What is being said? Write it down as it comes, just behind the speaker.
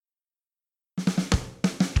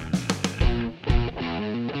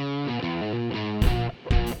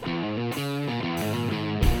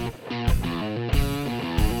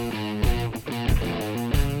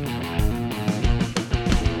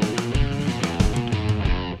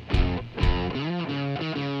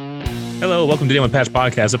Hello, welcome to the Patch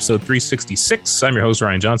Podcast, episode 366. I'm your host,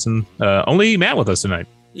 Ryan Johnson. Only Matt with us tonight.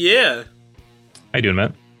 Yeah. How you doing,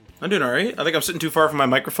 Matt? I'm doing all right. I think I'm sitting too far from my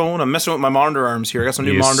microphone. I'm messing with my monitor arms here. I got some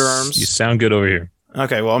new monitor arms. You sound good over here.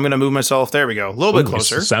 Okay, well, I'm going to move myself. There we go. A little bit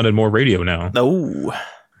closer. Sounded more radio now. Oh.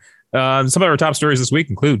 Some of our top stories this week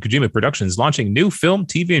include Kojima Productions launching new film,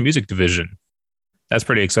 TV, and music division. That's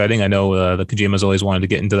pretty exciting. I know the Kojima's always wanted to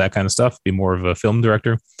get into that kind of stuff, be more of a film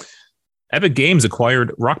director. Epic Games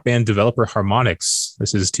acquired Rock Band developer Harmonix.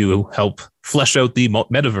 This is to help flesh out the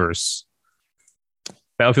metaverse.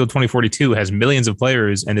 Battlefield 2042 has millions of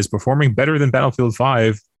players and is performing better than Battlefield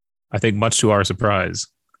 5, I think much to our surprise.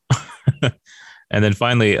 And then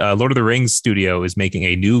finally, Lord of the Rings studio is making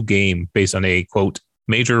a new game based on a, quote,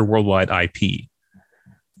 major worldwide IP.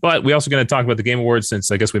 But we also going to talk about the Game Awards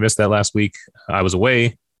since I guess we missed that last week. I was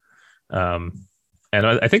away. And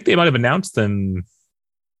I think they might have announced them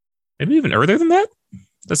maybe even earlier than that.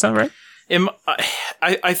 Does that sound right?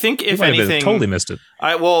 I think if anything, totally missed it.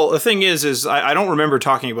 Well, the thing is I don't remember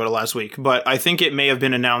talking about it last week, but I think it may have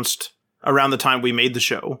been announced around the time we made the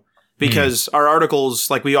show because our articles,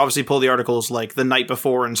 like we obviously pull the articles like the night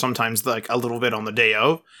before and sometimes like a little bit on the day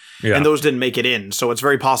of, and those didn't make it in. So it's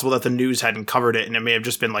very possible that the news hadn't covered it and it may have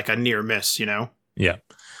just been like a near miss, you know? Yeah.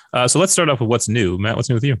 So let's start off with what's new. Matt, what's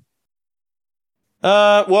new with you?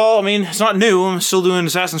 Well, I mean, it's not new. I'm still doing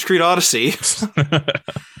Assassin's Creed Odyssey.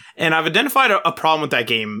 And I've identified a problem with that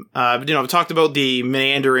game. I've talked about the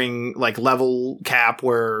meandering like level cap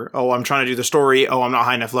where, I'm trying to do the story. I'm not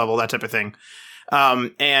high enough level, that type of thing.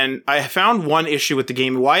 And I found one issue with the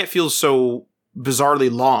game, why it feels so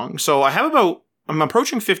bizarrely long. So I'm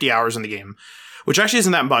approaching 50 hours in the game, which actually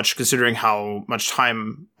isn't that much considering how much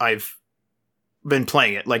time I've been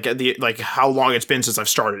playing it, like how long it's been since I've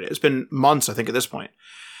started it. It's been months, I think, at this point.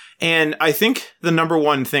 And I think the number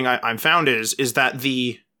one thing I found is that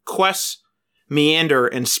the quests meander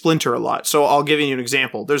and splinter a lot. So I'll give you an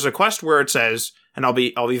example. There's a quest where it says, and I'll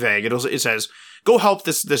be vague. It says, go help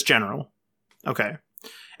this general. Okay.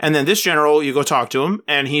 And then this general, you go talk to him,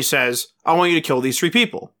 and he says, I want you to kill these 3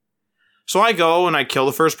 people. So I go and I kill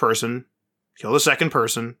the first person, kill the second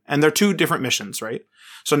person, and they're 2 different missions, right?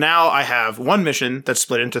 So now I have one mission that's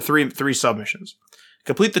split into three submissions.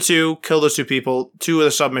 Complete the 2, kill those 2 people, 2 of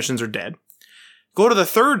the submissions are dead. Go to the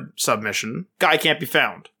 3rd submission, guy can't be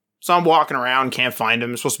found. So I'm walking around, can't find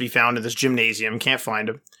him. It's supposed to be found in this gymnasium, can't find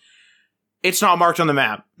him. It's not marked on the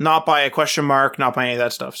map, not by a question mark, not by any of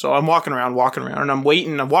that stuff. So I'm walking around, and I'm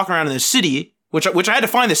waiting. I'm walking around in the city, which I had to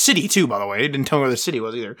find the city too, by the way. It didn't tell me where the city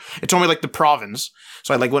was either. It told me like the province.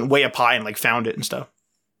 So I like went way up high and like found it and stuff.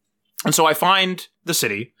 And so I find the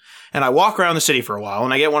city and I walk around the city for a while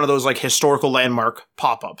and I get one of those like historical landmark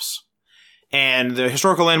pop-ups. And the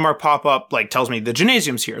historical landmark pop-up like tells me the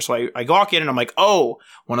gymnasium's here. So I walk in and I'm like,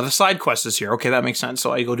 one of the side quests is here. Okay, that makes sense.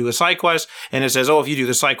 So I go do a side quest and it says, if you do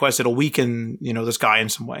the side quest, it'll weaken, this guy in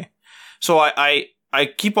some way. So I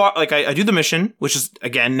keep I do the mission, which is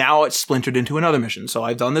again, now it's splintered into another mission. So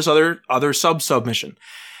I've done this other sub mission.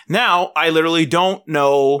 Now I literally don't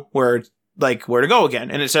know where to go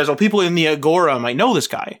again. And it says, people in the Agora might know this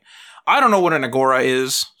guy. I don't know what an Agora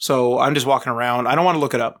is. So I'm just walking around. I don't want to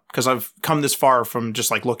look it up because I've come this far from just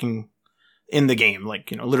like looking in the game,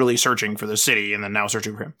 literally searching for the city and then now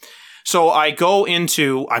searching for him. So I go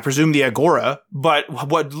into, I presume the Agora, but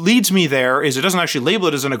what leads me there is it doesn't actually label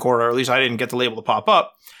it as an Agora, or at least I didn't get the label to pop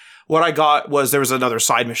up. What I got was there was another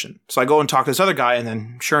side mission. So I go and talk to this other guy, and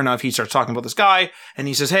then sure enough, he starts talking about this guy, and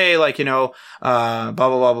he says, hey, blah, blah,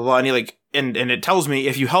 blah, blah, blah. And he and it tells me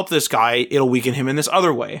if you help this guy, it'll weaken him in this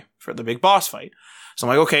other way for the big boss fight. So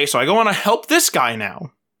I'm like, okay, so I go and I help this guy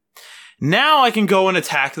now. Now I can go and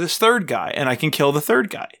attack this 3rd guy, and I can kill the 3rd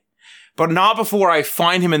guy. But not before I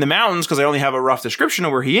find him in the mountains, because I only have a rough description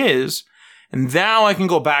of where he is. And now I can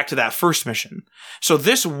go back to that first mission. So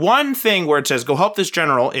this one thing where it says, go help this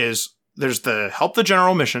general is, there's the help the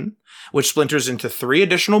general mission, which splinters into 3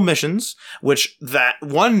 additional missions, which that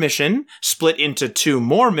one mission split into 2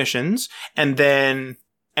 more missions, and then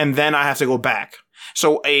I have to go back.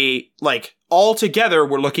 So altogether,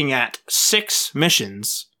 we're looking at 6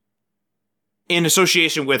 missions in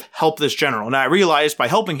association with help this general. Now, I realized by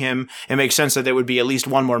helping him, it makes sense that there would be at least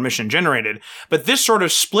 1 more mission generated. But this sort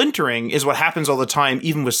of splintering is what happens all the time,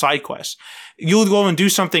 even with side quests. You'll go and do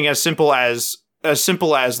something as simple as it's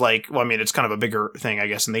kind of a bigger thing, I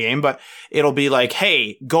guess, in the game, but it'll be like,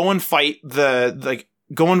 hey, go and fight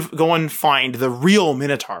go and find the real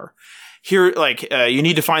Minotaur. Here, you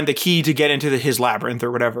need to find the key to get into his labyrinth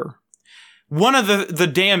or whatever. one of the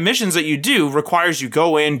damn missions that you do requires you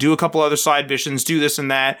go in, do a couple other side missions, do this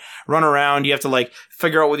and that, run around. You have to like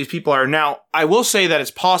figure out what these people are. Now, I will say that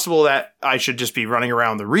it's possible that I should just be running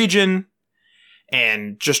around the region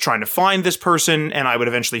and just trying to find this person, and I would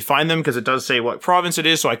eventually find them because it does say what province it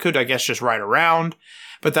is. So I could, I guess, just ride around.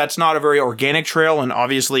 But that's not a very organic trail, and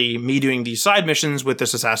obviously me doing these side missions with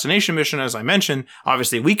this assassination mission, as I mentioned,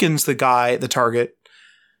 obviously weakens the target.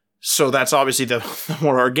 So that's obviously the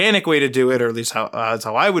more organic way to do it, or at least that's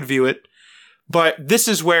how I would view it. But this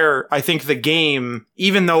is where I think the game,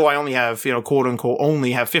 even though I only have, quote unquote,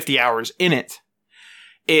 only have 50 hours in it,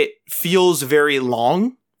 it feels very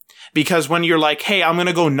long. Because when you're like, hey, I'm going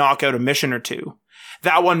to go knock out a mission or two,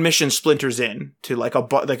 that one mission splinters in to like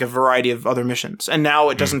a variety of other missions. And now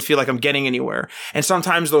it doesn't feel like I'm getting anywhere. And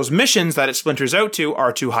sometimes those missions that it splinters out to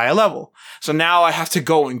are too high a level. So now I have to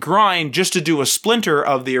go and grind just to do a splinter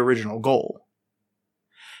of the original goal.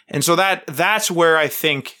 And so that's where I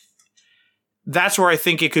think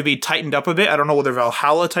it could be tightened up a bit. I don't know whether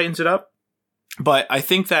Valhalla tightens it up, but I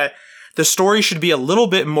think that the story should be a little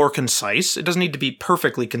bit more concise. It doesn't need to be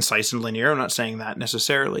perfectly concise and linear. I'm not saying that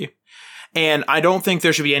necessarily. And I don't think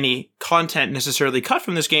there should be any content necessarily cut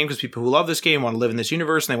from this game because people who love this game want to live in this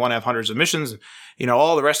universe and they want to have hundreds of missions,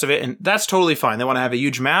 all the rest of it. And that's totally fine. They want to have a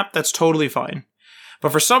huge map. That's totally fine.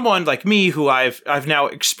 But for someone like me who I've now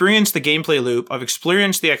experienced the gameplay loop, I've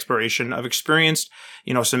experienced the exploration, I've experienced,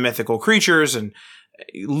 some mythical creatures and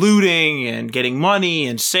looting and getting money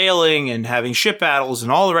and sailing and having ship battles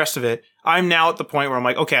and all the rest of it. I'm now at the point where I'm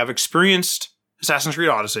like, okay, I've experienced Assassin's Creed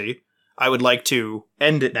Odyssey. I would like to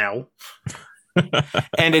end it now.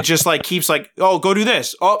 And it just like keeps like, oh, go do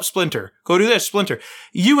this. Oh, Splinter. Go do this, Splinter.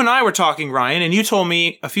 You and I were talking, Ryan, and you told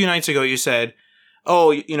me a few nights ago, you said, oh,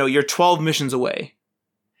 you're 12 missions away.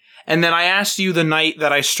 And then I asked you the night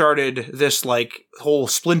that I started this like whole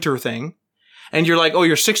Splinter thing. And you're like, oh,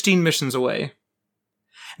 you're 16 missions away.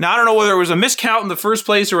 Now, I don't know whether it was a miscount in the first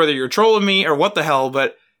place or whether you're trolling me or what the hell,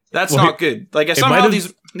 but that's not good. Like, somehow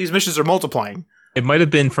these missions are multiplying. It might have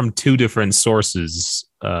been from two different sources.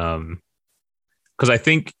 Because I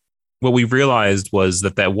think what we realized was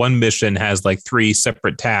that one mission has like 3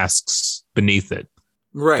 separate tasks beneath it.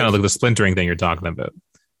 Right. Kind of like the splintering thing you're talking about.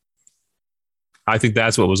 I think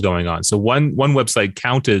that's what was going on. So one website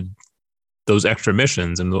counted those extra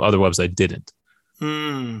missions and the other website didn't.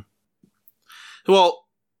 Well,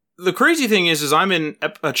 the crazy thing is I'm in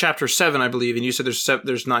chapter 7, I believe, and you said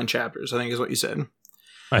there's 9 chapters, I think is what you said.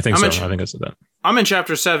 I think so. I think I said that. I'm in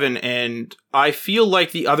chapter 7, and I feel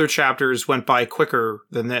like the other chapters went by quicker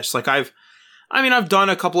than this. Like I've done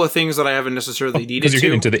a couple of things that I haven't necessarily needed to. Because you're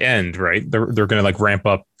getting to the end, right? They're going to like ramp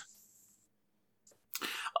up.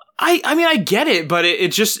 I get it, but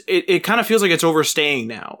it kind of feels like it's overstaying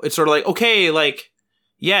now. It's sort of like, okay, like,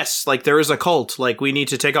 yes, like there is a cult. Like we need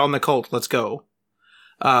to take on the cult. Let's go.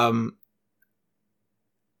 I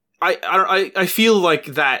feel like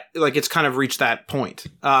that, like it's kind of reached that point.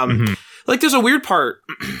 Like there's a weird part,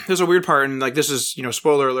 and like this is,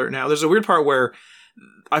 spoiler alert now. There's a weird part where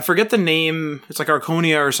I forget the name. It's like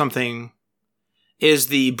Arconia or something is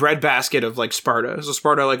the breadbasket of like Sparta. So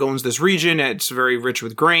Sparta like owns this region. It's very rich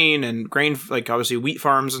with grain, like obviously wheat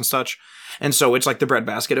farms and such. And so it's like the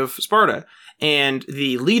breadbasket of Sparta. And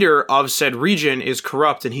the leader of said region is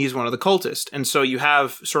corrupt, and he's one of the cultists. And so you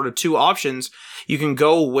have sort of 2 options. You can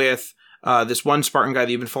go with this one Spartan guy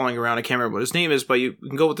that you've been following around. I can't remember what his name is, but you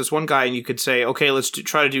can go with this one guy, and you could say, okay, let's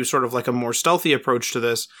try to do sort of like a more stealthy approach to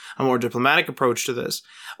this, a more diplomatic approach to this.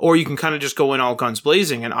 Or you can kind of just go in all guns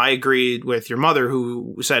blazing. And I agreed with your mother,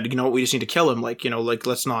 who said, we just need to kill him. Like,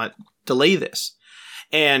 let's not delay this.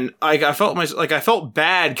 And I felt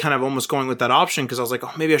bad kind of almost going with that option because I was like,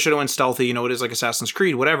 oh, maybe I should have went stealthy. It is like Assassin's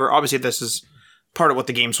Creed, whatever. Obviously, this is part of what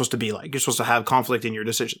the game's supposed to be like. You're supposed to have conflict in your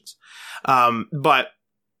decisions. But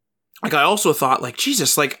like, I also thought like,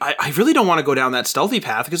 Jesus, like I really don't want to go down that stealthy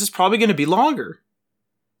path because it's probably going to be longer.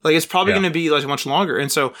 Like it's probably going to be like much longer.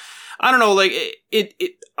 And so I don't know, like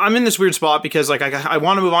I'm in this weird spot because like I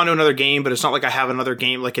want to move on to another game, but it's not like I have another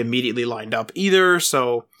game like immediately lined up either.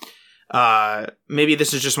 So maybe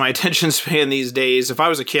this is just my attention span these days. If I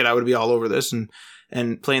was a kid, I would be all over this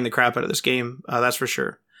and playing the crap out of this game. That's for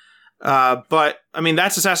sure. But I mean,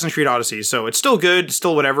 that's Assassin's Creed Odyssey. So it's still good,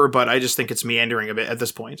 still whatever, but I just think it's meandering a bit at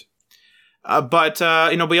this point. But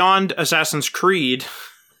beyond Assassin's Creed,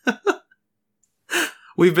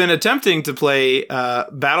 we've been attempting to play,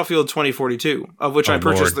 Battlefield 2042, of which I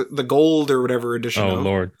purchased the gold or whatever edition. Oh,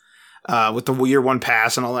 Lord. With the year 1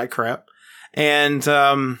 pass and all that crap. And,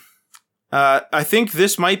 I think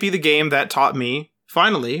this might be the game that taught me,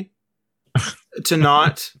 finally, to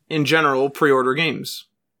not, in general, pre-order games.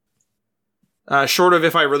 Short of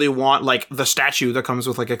if I really want like the statue that comes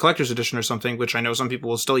with like a collector's edition or something, which I know some people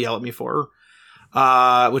will still yell at me for,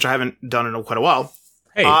 which I haven't done in quite a while.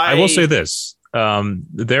 Hey, I will say this.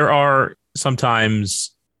 There are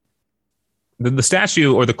sometimes the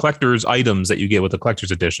statue or the collector's items that you get with the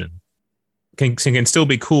collector's edition can still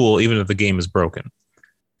be cool even if the game is broken.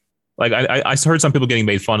 Like I heard some people getting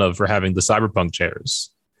made fun of for having the Cyberpunk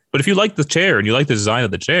chairs. But if you like the chair and you like the design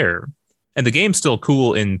of the chair and the game's still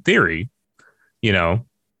cool in theory, you know,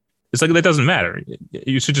 it's like that doesn't matter.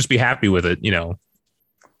 You should just be happy with it, you know.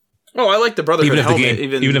 Oh, I like the Brotherhood helmet.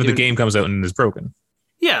 Even if the game comes out and is broken.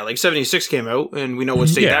 Yeah, like 76 came out and we know what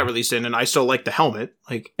state that released in, and I still like the helmet.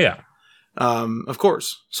 Like, yeah. Of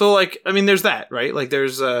course. So like, I mean, there's that, right? Like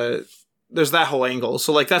there's that whole angle.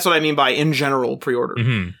 So like, that's what I mean by in general pre-order.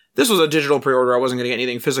 Mm-hmm. This was a digital pre-order. I wasn't going to get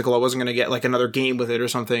anything physical. I wasn't going to get like another game with it or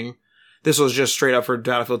something. This was just straight up for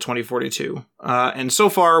Battlefield 2042. And so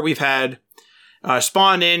far we've had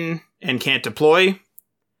spawn in and can't deploy,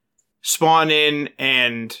 spawn in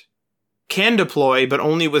and can deploy, but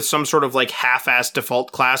only with some sort of like half-assed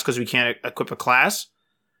default class because we can't equip a class.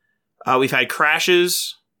 We've had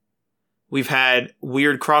crashes. We've had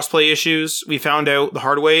weird crossplay issues. We found out the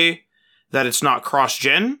hard way that it's not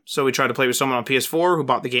cross-gen, so we tried to play with someone on PS4 who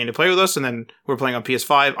bought the game to play with us, and then we're playing on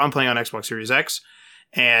PS5. I'm playing on Xbox Series X,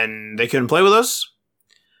 and they couldn't play with us.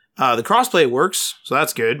 The crossplay works, so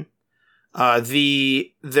that's good.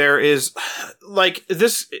 There is like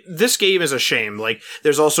this game is a shame. Like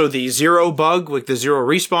there's also the zero bug, with the zero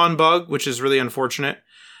respawn bug, which is really unfortunate.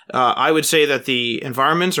 I would say that the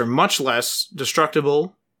environments are much less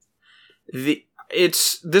destructible.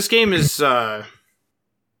 This game is I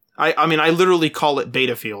mean I literally call it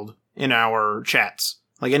Betafield in our chats.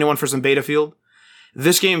 Like anyone for some Betafield?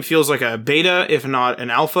 This game feels like a beta, if not an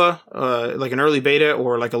alpha, like an early beta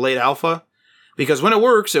or like a late alpha. Because when it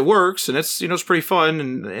works, and it's, you know, it's pretty fun,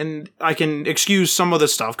 and I can excuse some of the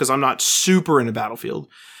stuff because I'm not super into Battlefield.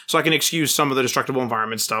 So I can excuse some of the destructible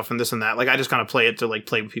environment stuff and this and that. Like I just kind of play it to like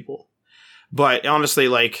play with people. But honestly,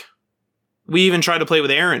 like we even tried to play with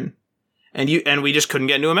Aaron, and we just couldn't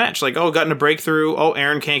get into a match. Like, oh, got in a breakthrough. Oh,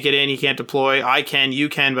 Aaron can't get in. He can't deploy. I can, you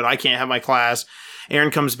can, but I can't have my class. Aaron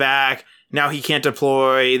comes back. Now he can't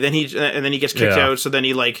deploy. Then he gets kicked out. So then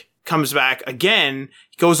he like comes back again,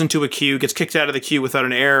 goes into a queue, gets kicked out of the queue without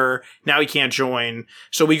an error. Now he can't join.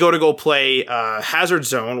 So we go play Hazard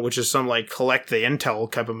Zone, which is some like collect the intel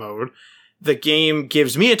type of mode. The game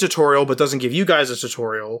gives me a tutorial, but doesn't give you guys a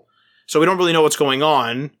tutorial. So we don't really know what's going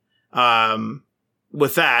on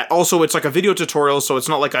with that. Also, it's like a video tutorial, so it's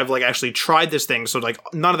not like I've like actually tried this thing. So like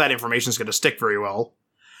none of that information is going to stick very well.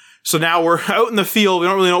 So now we're out in the field. We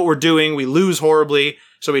don't really know what we're doing. We lose horribly.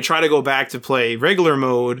 So we try to go back to play regular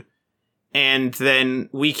mode. And then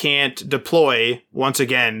we can't deploy once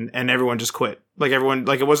again, and everyone just quit. Like everyone,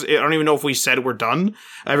 like I don't even know if we said we're done.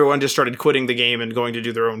 Everyone just started quitting the game and going to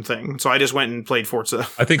do their own thing. So I just went and played Forza.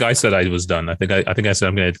 I think I said I was done. I think I said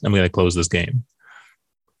I'm gonna close this game.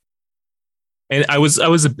 And I was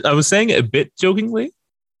saying it a bit jokingly,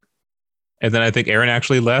 and then I think Aaron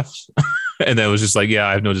actually left, and then it was just like, yeah,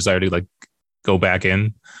 I have no desire to like go back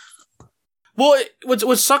in. Well,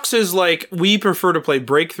 what sucks is, like, we prefer to play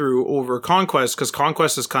Breakthrough over Conquest because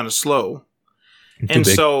Conquest is kind of slow. And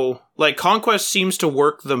so, like, Conquest seems to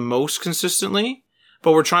work the most consistently,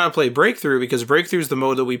 but we're trying to play Breakthrough because Breakthrough is the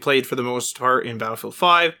mode that we played for the most part in Battlefield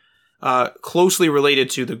 5, closely related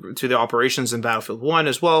to the operations in Battlefield 1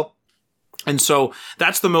 as well. And so,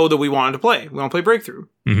 that's the mode that we wanted to play. We want to play Breakthrough.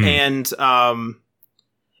 Mm-hmm. And,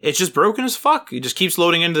 it's just broken as fuck. It just keeps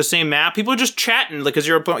loading into the same map. People are just chatting, like, because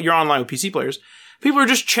you're online with PC players. People are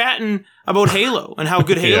just chatting about Halo and how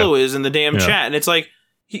good Halo is in the damn chat. And it's like,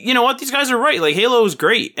 you know what? These guys are right. Like, Halo is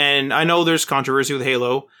great. And I know there's controversy with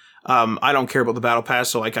Halo. I don't care about the Battle Pass,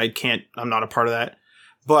 so, like, I'm not a part of that.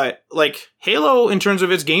 But, like, Halo, in terms of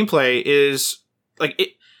its gameplay, is, like,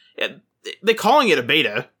 they're calling it a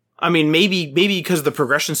beta. I mean, maybe because the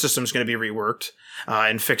progression system is going to be reworked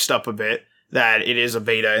and fixed up a bit, that it is a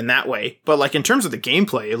beta in that way. But, like, in terms of the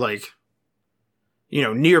gameplay, like, you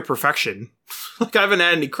know, near perfection. Like, I haven't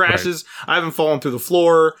had any crashes. Right. I haven't fallen through the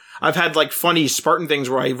floor. I've had, like, funny Spartan things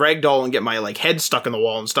where I ragdoll and get my, like, head stuck in the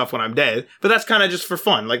wall and stuff when I'm dead. But that's kind of just for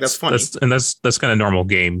fun. Like, that's funny. That's kind of normal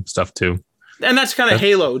game stuff, too. And that's kind of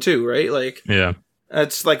Halo, too, right? Like, yeah.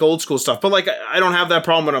 That's, like, old school stuff. But, like, I don't have that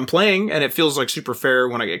problem when I'm playing, and it feels, like, super fair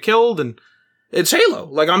when I get killed, and it's Halo.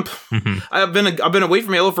 Like I've been away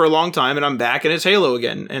from Halo for a long time, and I'm back, and it's Halo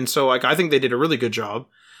again. And so, like, I think they did a really good job.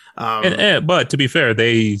 But to be fair,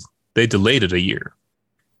 they delayed it a year.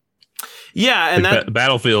 Yeah, and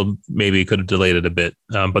Battlefield maybe could have delayed it a bit,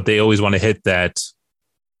 but they always want to hit that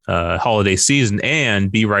holiday season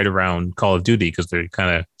and be right around Call of Duty because they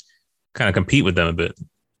kind of compete with them a bit.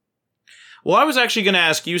 Well, I was actually going to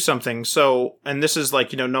ask you something. So, and this is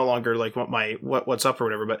like, no longer like what's up or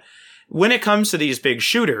whatever, but when it comes to these big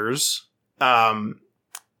shooters, so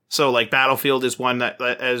like Battlefield is one that,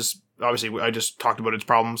 as obviously I just talked about its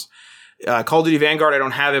problems. Call of Duty Vanguard, I don't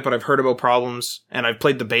have it, but I've heard about problems, and I've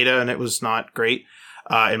played the beta, and it was not great,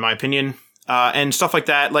 in my opinion, and stuff like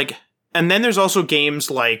that. Like, and then there's also games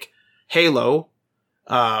like Halo,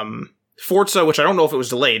 Forza, which I don't know if it was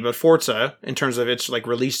delayed, but Forza in terms of its like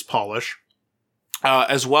release polish.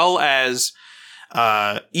 As well as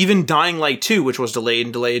even Dying Light 2, which was delayed.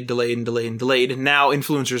 And now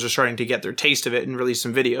influencers are starting to get their taste of it and release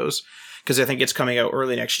some videos because I think it's coming out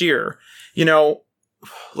early next year.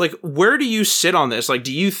 Like, where do you sit on this? Like,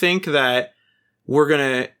 do you think that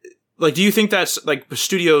do you think that's like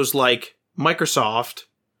studios like Microsoft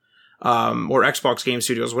or Xbox Game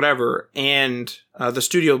Studios, whatever, and the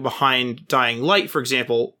studio behind Dying Light, for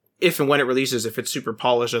example, if and when it releases, if it's super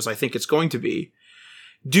polished as I think it's going to be,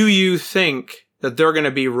 do you think that they're going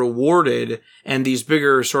to be rewarded and these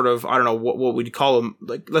bigger sort of, I don't know what we'd call them,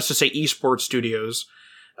 like, let's just say esports studios,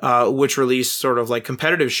 which release sort of like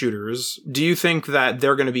competitive shooters, do you think that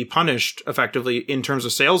they're going to be punished effectively in terms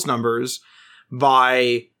of sales numbers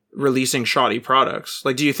by releasing shoddy products?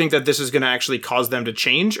 Like, do you think that this is going to actually cause them to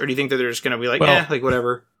change, or do you think that they're just going to be like, like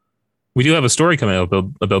whatever? We do have a story coming out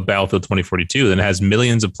about Battlefield 2042 that has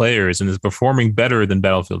millions of players and is performing better than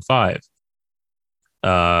Battlefield 5.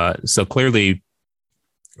 So clearly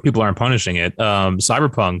people aren't punishing it.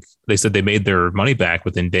 Cyberpunk, they said they made their money back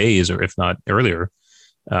within days, or if not earlier.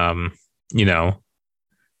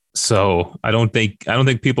 So I don't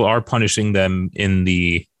think people are punishing them in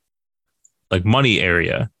the like money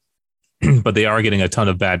area, but they are getting a ton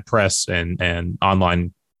of bad press and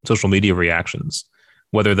online social media reactions.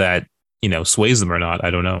 Whether that, sways them or not, I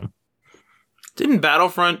don't know. Didn't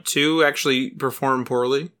Battlefront 2 actually perform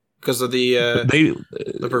poorly because of the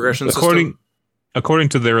progression system? According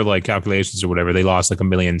to their like calculations or whatever, they lost like 1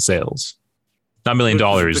 million sales. Not $1 million,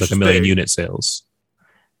 like 1 million unit sales.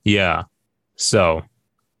 Yeah. So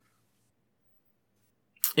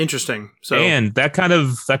interesting. So, and that kind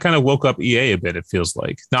of woke up EA a bit, it feels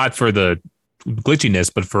like. Not for the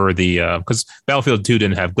glitchiness, but for the because Battlefield 2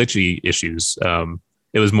 didn't have glitchy issues.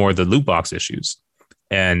 It was more the loot box issues.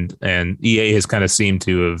 And EA has kind of seemed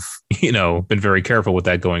to have, been very careful with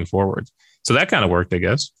that going forward. So that kind of worked, I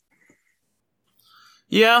guess.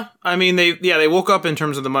 Yeah, I mean, they woke up in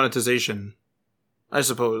terms of the monetization, I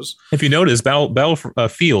suppose. If you notice,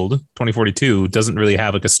 Battlefield 2042 doesn't really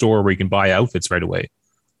have like a store where you can buy outfits right away.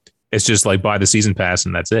 It's just like buy the season pass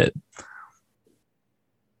and that's it.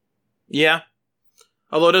 Yeah.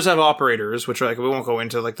 Although it does have operators, which are like, we won't go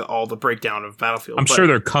into like all the breakdown of Battlefield. I'm sure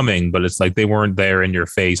they're coming, but it's like they weren't there in your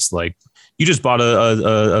face. Like, you just bought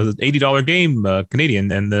a $80 game,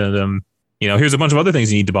 Canadian, and then here's a bunch of other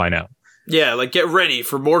things you need to buy now. Yeah, like get ready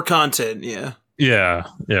for more content. Yeah. Yeah.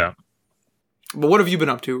 But what have you been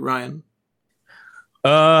up to, Ryan?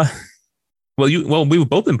 We've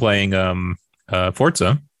both been playing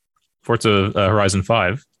Forza Horizon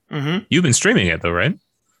 5. Mm-hmm. You've been streaming it though, right?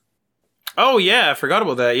 Oh yeah, I forgot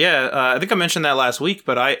about that. Yeah, I think I mentioned that last week,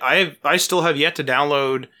 but I still have yet to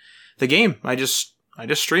download the game. I just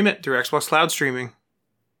stream it through Xbox Cloud streaming.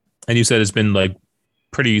 And you said it's been like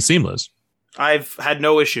pretty seamless. I've had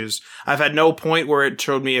no issues. I've had no point where it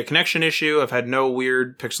showed me a connection issue. I've had no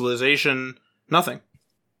weird pixelization. Nothing.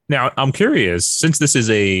 Now, I'm curious, since this is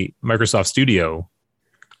a Microsoft studio,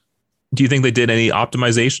 do you think they did any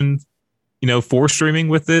optimization, for streaming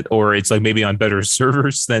with it? Or it's like maybe on better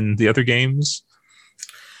servers than the other games?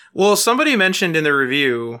 Well, somebody mentioned in the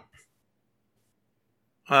review,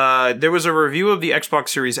 there was a review of the Xbox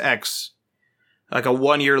Series X, like a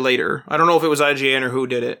 1 year later. I don't know if it was IGN or who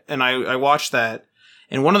did it. And I watched that.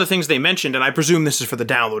 And one of the things they mentioned, and I presume this is for the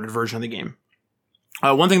downloaded version of the game.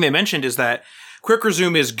 One thing they mentioned is that Quick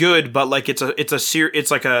Resume is good, but like it's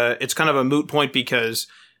kind of a moot point because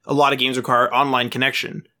a lot of games require online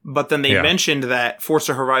connection. But then they mentioned that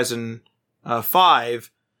Forza Horizon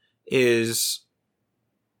 5 is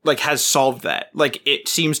like has solved that. Like it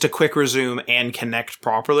seems to quick resume and connect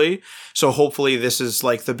properly. So hopefully this is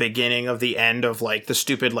like the beginning of the end of like the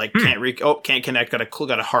stupid like can't connect,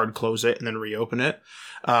 gotta hard close it and then reopen it.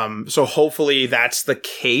 So hopefully that's the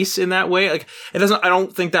case in that way. Like I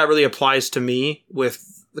don't think that really applies to me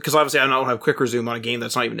because obviously I don't have quick resume on a game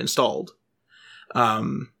that's not even installed.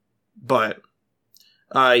 But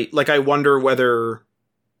I wonder whether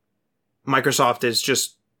Microsoft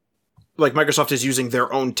is using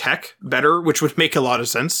their own tech better, which would make a lot of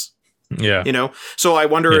sense. Yeah. You know? So I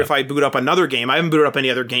wonder if I boot up another game. I haven't booted up any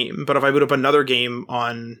other game, but if I boot up another game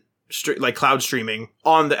on like cloud streaming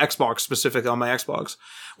on the Xbox, specifically on my Xbox,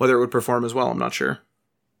 whether it would perform as well, I'm not sure.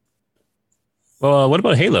 Well, what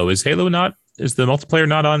about Halo? Is the multiplayer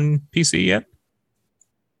not on PC yet?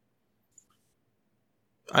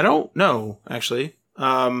 I don't know, actually.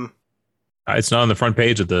 It's not on the front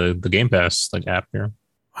page of the Game Pass like app here.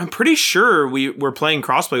 I'm pretty sure we're playing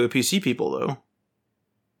crossplay with PC people, though.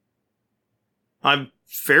 I'm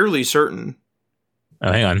fairly certain.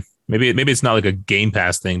 Oh, hang on. Maybe it's not like a Game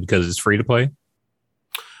Pass thing because it's free to play.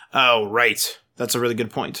 Oh, right. That's a really good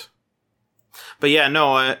point. But yeah,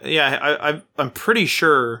 no, I'm pretty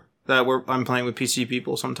sure that I'm playing with PC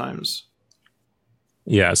people sometimes.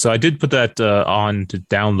 Yeah, so I did put that on to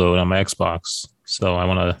download on my Xbox. So I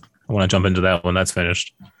want to jump into that when that's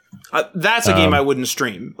finished. That's a game I wouldn't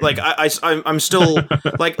stream. Like I'm still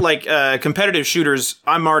like competitive shooters.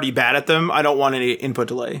 I'm already bad at them. I don't want any input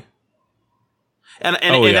delay. And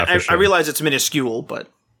I realize it's minuscule, but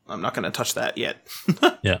I'm not going to touch that yet.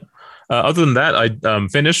 Yeah. Other than that, I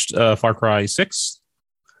finished Far Cry 6.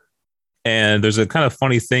 And there's a kind of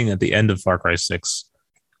funny thing at the end of Far Cry 6.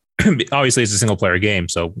 Obviously, it's a single player game.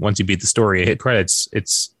 So once you beat the story, hit credits,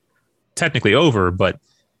 it's technically over. But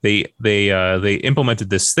they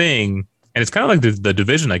implemented this thing. And it's kind of like the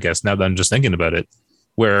Division, I guess, now that I'm just thinking about it,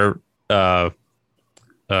 where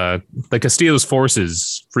Castillo's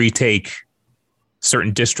forces retake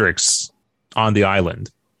certain districts on the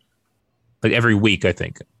island, like every week, I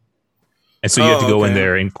think. And so you have to go in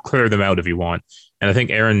there and clear them out if you want. And I think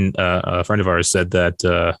Aaron, a friend of ours, said that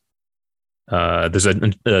there's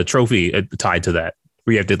a trophy tied to that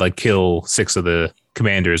where you have to like kill 6 of the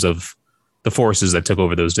commanders of the forces that took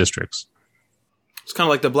over those districts. It's kind of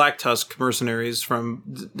like the Black Tusk mercenaries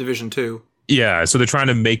from Division 2. Yeah, so they're trying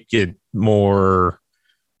to make it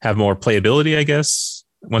have more playability, I guess,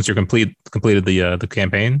 once you're completed the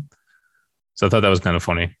campaign. So I thought that was kind of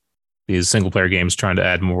funny. These single player games trying to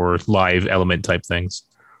add more live element type things.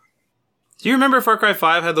 Do you remember Far Cry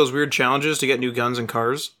 5 had those weird challenges to get new guns and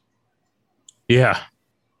cars? Yeah.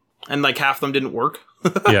 And like half of them didn't work?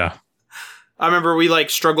 Yeah. I remember we like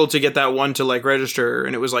struggled to get that one to like register,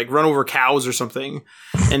 and it was like run over cows or something.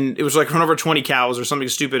 And it was like run over 20 cows or something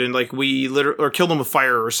stupid, and like we or kill them with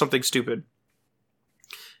fire or something stupid.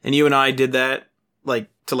 And you and I did that like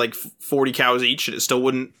to like 40 cows each, and it still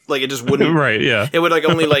wouldn't, like, it just wouldn't. Right, yeah. It would like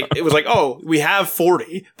only like, it was like, oh, we have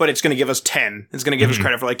 40, but it's going to give us 10. It's going to give us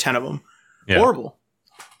credit for like 10 of them. Yeah. Horrible.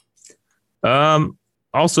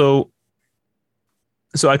 Also,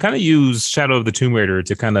 so I kind of use Shadow of the Tomb Raider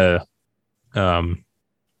to kind of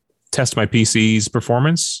test my PC's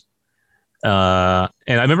performance. And I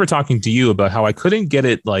remember talking to you about how I couldn't get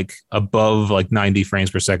it like above like 90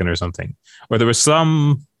 frames per second or something, or there was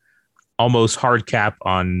some almost hard cap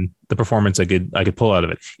on the performance I could pull out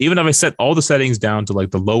of it. Even if I set all the settings down to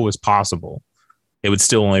like the lowest possible, it would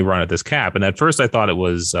still only run at this cap. And at first I thought it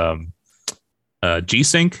was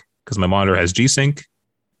G-Sync, because my monitor has G-Sync,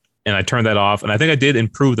 and I turned that off. And I think I did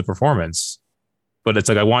improve the performance, but it's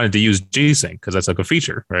like I wanted to use G-Sync because that's like a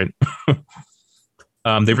feature, right?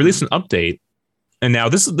 They released an update, and now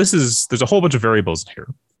this is there's a whole bunch of variables here.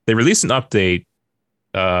 They released an update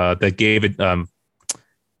that gave it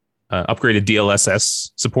upgraded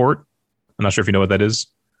DLSS support. I'm not sure if you know what that is.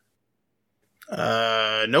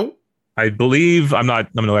 Nope. I believe I'm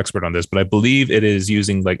no expert on this, but I believe it is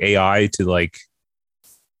using like AI to like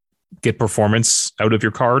get performance out of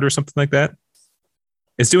your card or something like that.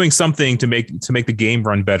 It's doing something to make the game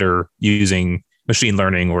run better using machine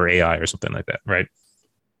learning or AI or something like that, right?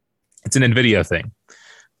 It's an NVIDIA thing.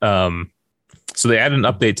 So they added an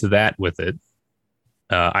update to that with it.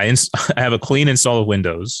 I have a clean install of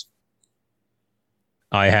Windows.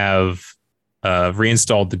 I have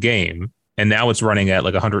reinstalled the game, and now it's running at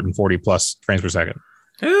like 140 plus frames per second.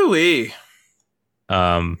 Ooh-wee.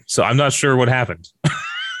 So I'm not sure what happened,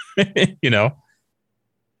 you know,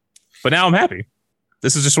 but now I'm happy.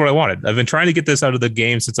 This is just what I wanted. I've been trying to get this out of the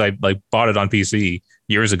game since I like bought it on PC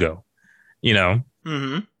years ago, you know,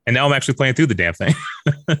 and now I'm actually playing through the damn thing.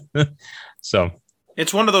 So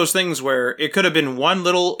it's one of those things where it could have been one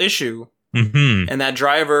little issue, and that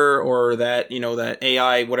driver or that, you know, that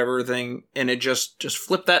AI, whatever thing, and it just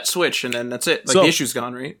flipped that switch, and then that's it. Like, so, the issue's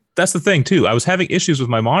gone, right? That's the thing too. I was having issues with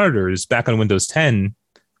my monitors back on Windows 10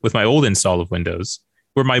 with my old install of Windows,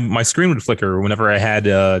 where my screen would flicker whenever I had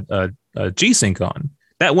a G-Sync on.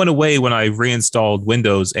 That went away when I reinstalled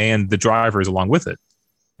Windows and the drivers along with it,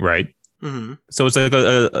 right? So it's like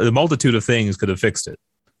a multitude of things could have fixed it.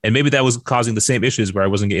 And maybe that was causing the same issues where I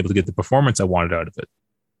wasn't able to get the performance I wanted out of it.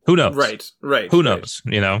 Who knows? Right. Who knows,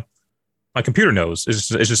 you know? My computer knows. It's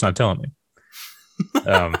just not telling me.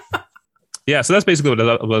 Yeah, so that's basically what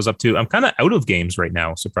I was up to. I'm kind of out of games right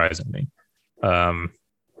now, surprisingly. I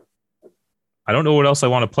don't know what else I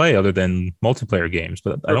want to play other than multiplayer games,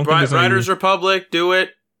 but I don't think there's Riders Republic, do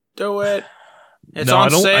it. It's on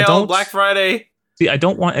sale, Black Friday. See, I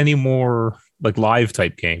don't want any more like live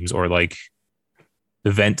type games or like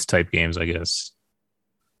event type games, I guess.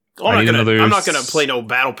 I'm not gonna play no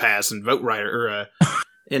Battle Pass and Outrider or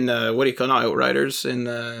in what do you call not Outriders in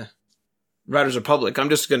Riders Republic. I'm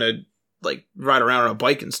just gonna like ride around on a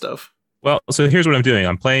bike and stuff. Well, so here's what I'm doing.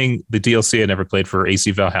 I'm playing the DLC I never played for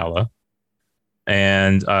AC Valhalla,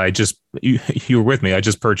 and you were with me. I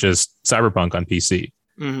just purchased Cyberpunk on PC.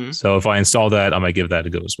 Mm-hmm. So if I install that, I might give that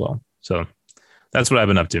a go as well. So that's what I've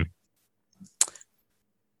been up to.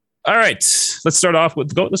 All right, let's start off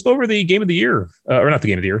with let's go over the Game of the Year, or not the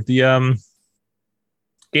Game of the Year, the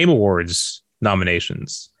Game Awards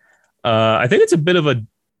nominations. I think it's a bit of a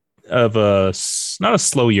not a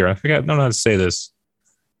slow year. I don't know how to say this.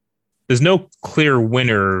 There's no clear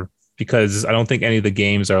winner because I don't think any of the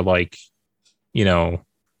games are like, God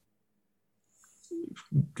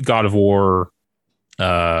of War,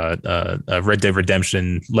 Red Dead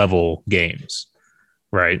Redemption level games,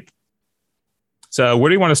 right? So where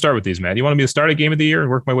do you want to start with these, Matt? You want me to start at Game of the Year and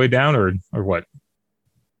work my way down, or what?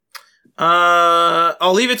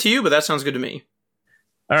 I'll leave it to you, but that sounds good to me.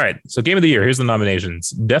 All right. So Game of the Year, here's the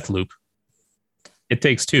nominations: Deathloop, It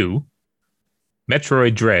Takes Two,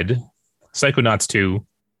 Metroid Dread, Psychonauts 2,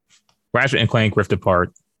 Ratchet and Clank Rift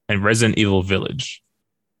Apart, and Resident Evil Village.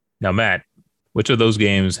 Now, Matt, which of those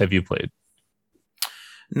games have you played?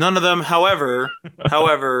 None of them. However,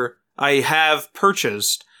 I have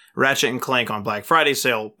purchased Ratchet and Clank on Black Friday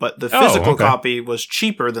sale, but the physical copy was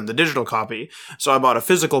cheaper than the digital copy, so I bought a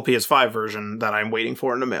physical PS5 version that I'm waiting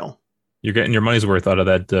for in the mail. You're getting your money's worth out of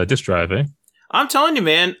that disc drive, eh? I'm telling you,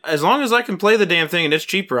 man, as long as I can play the damn thing and it's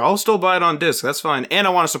cheaper, I'll still buy it on disc. That's fine. And I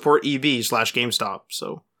want to support EB/GameStop,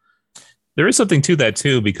 so. There is something to that,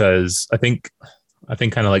 too, because I think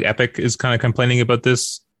kind of like Epic is kind of complaining about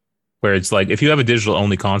this, where it's like, if you have a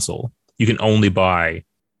digital-only console, you can only buy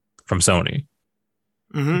from Sony.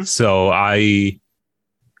 Mm-hmm. So I'm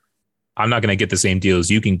not going to get the same deal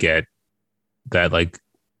as you can get that, like,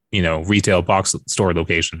 retail box store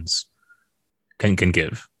locations can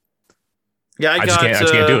give. Yeah, I just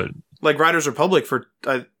can't do it. Like Riders Republic for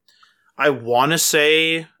I want to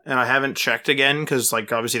say, and I haven't checked again because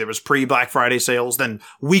like obviously there was pre-Black Friday sales, then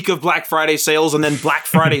week of Black Friday sales, and then Black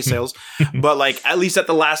Friday sales. But like at least at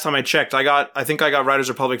the last time I checked, I think I got Riders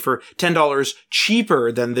Republic for $10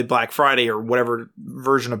 cheaper than the Black Friday or whatever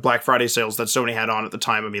version of Black Friday sales that Sony had on at the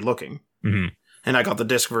time of me looking. Mm-hmm. And I got the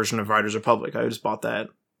disc version of Riders Republic. I just bought that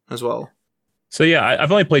as well. So yeah,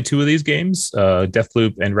 I've only played two of these games,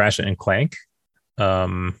 Deathloop and Ratchet and Clank.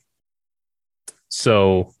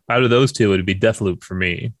 So out of those two, it would be Deathloop for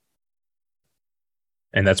me.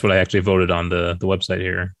 And that's what I actually voted on the website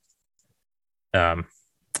here. But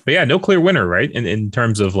yeah, no clear winner, right? In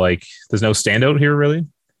terms of like, there's no standout here, really.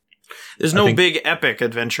 There's no big epic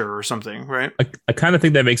adventure or something, right? I kind of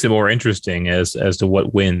think that makes it more interesting as to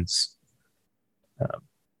what wins.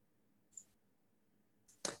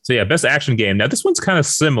 So yeah, best action game. Now this one's kind of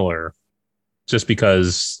similar, just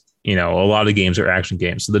because a lot of games are action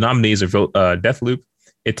games. So the nominees are Deathloop,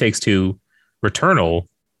 It Takes Two, Returnal,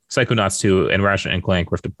 Psychonauts 2, and Ratchet and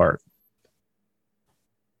Clank Rift Apart.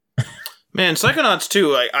 Man, Psychonauts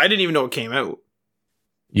 2, I didn't even know it came out.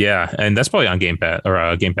 Yeah, and that's probably on Game Pass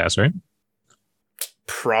Game Pass, right?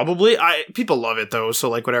 Probably. People love it though, so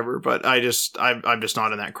like whatever. But I'm just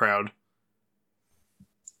not in that crowd.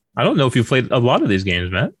 I don't know if you've played a lot of these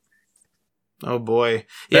games, Matt. Oh boy,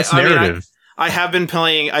 that's narrative. I have been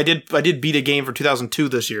playing. I did beat a game for 2002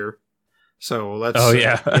 this year, so let's. Oh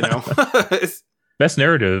yeah, Best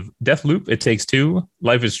narrative: Deathloop, It Takes Two,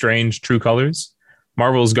 Life is Strange, True Colors,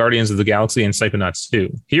 Marvel's Guardians of the Galaxy, and Psychonauts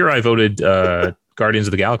 2. Here I voted Guardians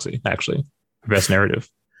of the Galaxy actually for best narrative.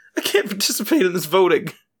 I can't participate in this voting.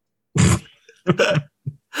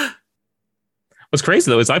 What's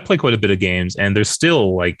crazy though is I play quite a bit of games, and there's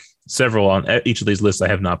still like several on each of these lists I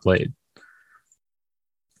have not played.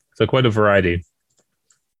 So quite a variety.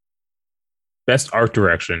 Best art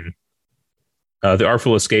direction: The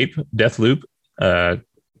Artful Escape, Deathloop,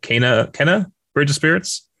 Kena, Bridge of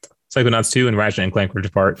Spirits, Psychonauts 2, and Ratchet and Clank Rift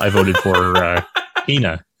Apart. I voted for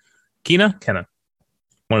Kena,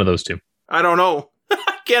 one of those two. I don't know.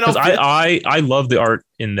 I love the art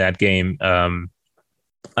in that game.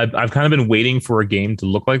 I've kind of been waiting for a game to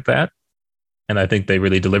look like that, and I think they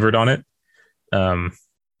really delivered on it.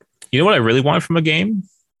 You know what I really want from a game?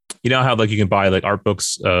 You know how like you can buy like art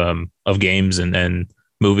books of games and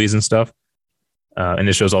movies and stuff, and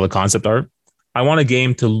it shows all the concept art. I want a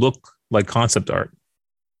game to look like concept art.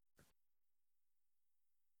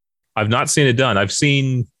 I've not seen it done. I've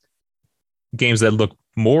seen games that look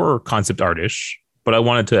more concept artish, but I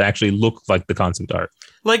want it to actually look like the concept art.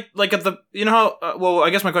 Like at the, you know how, well,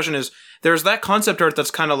 I guess my question is, there's that concept art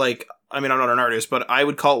that's kind of like, I mean, I'm not an artist, but I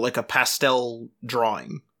would call it like a pastel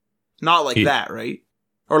drawing. Not like that, right?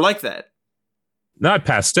 Or like that. Not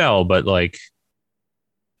pastel, but like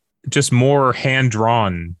just more hand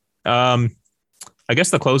drawn. I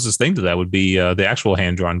guess the closest thing to that would be the actual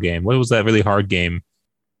hand drawn game. What was that really hard game?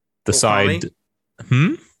 The Okami? side.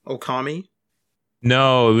 Okami?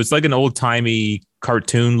 No, it was like an old timey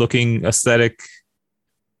cartoon looking aesthetic.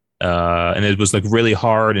 And it was like really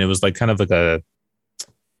hard, and it was like kind of like a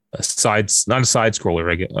side, not a side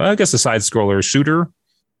scroller, I guess a side scroller shooter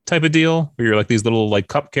type of deal where you're like these little like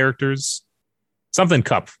cup characters, something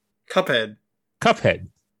Cuphead.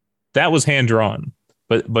 That was hand drawn,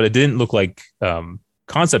 but it didn't look like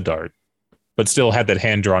concept art, but still had that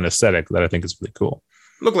hand drawn aesthetic that I think is really cool.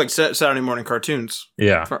 Look like Saturday morning cartoons.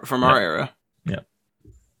 Yeah, from our era. Yeah.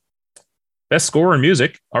 Best score in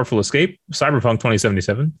music: Artful Escape, Cyberpunk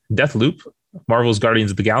 2077, Deathloop, Marvel's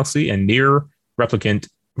Guardians of the Galaxy, and Nier Replicant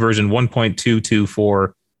version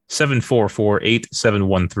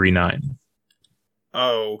 1.22474487139.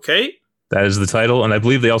 Okay. That is the title, and I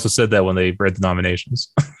believe they also said that when they read the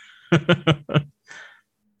nominations.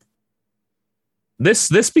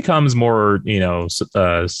 This becomes more,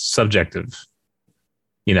 subjective.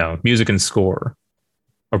 Music and score,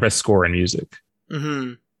 or best score in music.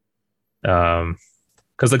 Mm-hmm.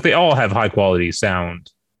 Because like they all have high quality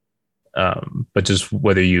sound, but just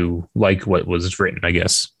whether you like what was written, I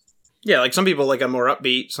guess. Yeah, like some people like a more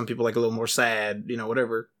upbeat, some people like a little more sad,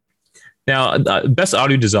 whatever. Now, best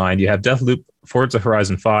audio design, you have Deathloop, Forza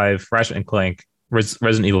Horizon 5, Ratchet and Clank,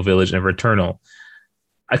 Resident Evil Village, and Returnal.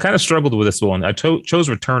 I kind of struggled with this one. I chose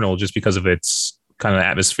Returnal just because of its kind of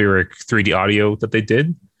atmospheric 3D audio that they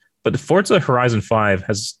did. But the Forza Horizon 5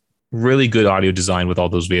 has really good audio design with all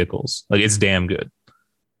those vehicles. Like, it's damn good.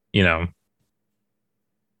 Yeah.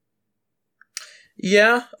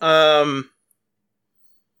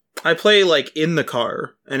 I play like in the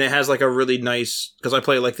car, and it has like a really nice, because I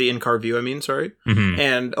play like the in-car view, Mm-hmm.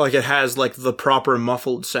 And like it has like the proper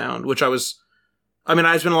muffled sound, which it's been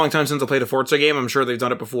a long time since I played a Forza game. I'm sure they've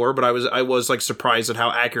done it before, but I was like surprised at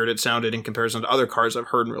how accurate it sounded in comparison to other cars I've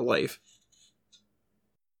heard in real life.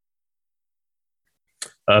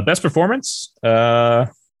 Best performance. I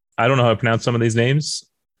don't know how to pronounce some of these names.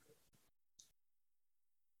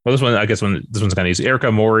 Well, this one's kind of easy.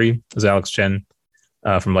 Erica Mori is Alex Chen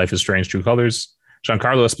from Life is Strange: True Colors.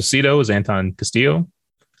 Giancarlo Esposito is Anton Castillo.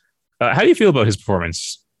 How do you feel about his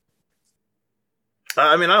performance?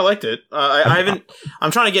 I liked it. I haven't.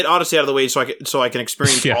 I'm trying to get Odyssey out of the way so I can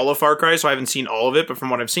experience all of Far Cry. So I haven't seen all of it, but from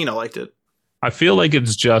what I've seen, I liked it. I feel like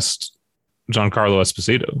it's just Giancarlo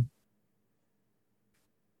Esposito.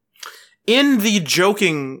 In the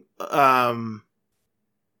joking,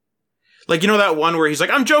 like that one where he's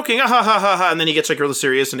like, "I'm joking," ha ha ha ha, and then he gets like really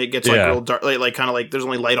serious, and it gets like real dark, like kind of like there's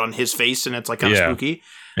only light on his face, and it's like kind of spooky.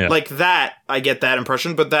 Yeah. Like that, I get that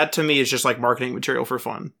impression, but that to me is just like marketing material for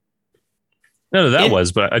fun. No,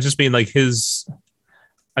 but I just mean like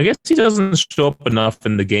I guess he doesn't show up enough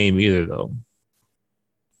in the game either, though.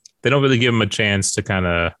 They don't really give him a chance to kind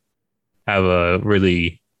of have a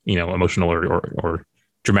really, emotional or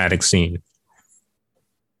dramatic scene.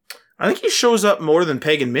 I think he shows up more than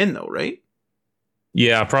Peg and Min, though, right?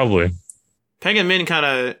 Yeah, probably. Peg and Min kind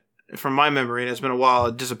of, from my memory, and it's been a while,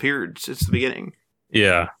 it disappeared since the beginning.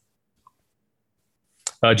 Yeah.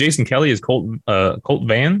 Jason Kelly is Colt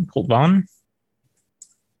Vaughn.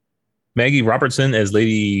 Maggie Robertson as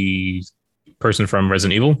Lady Person from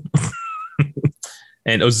Resident Evil.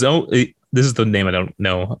 And this is the name I don't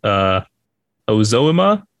know.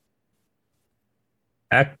 Ozoima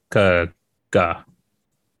Akaga.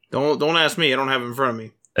 Don't ask me. I don't have it in front of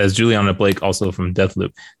me. As Juliana Blake, also from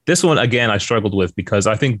Deathloop. This one, again, I struggled with because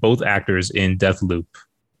I think both actors in Deathloop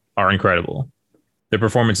are incredible. Their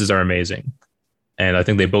performances are amazing. And I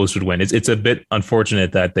think they both should win. It's a bit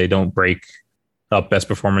unfortunate that they don't break up best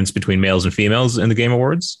performance between males and females in the Game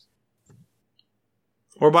Awards.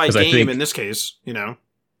 Or by game in this case,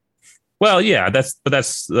 Well, yeah, the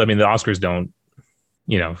Oscars don't,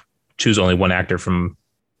 choose only one actor from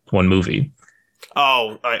one movie.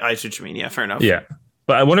 Oh, I see what you mean. Yeah, fair enough. Yeah.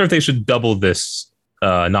 But I wonder if they should double this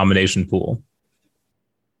nomination pool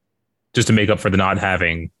just to make up for the not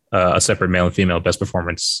having a separate male and female best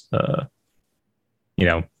performance,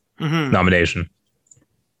 nomination.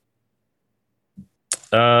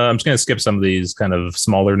 I'm just gonna skip some of these kind of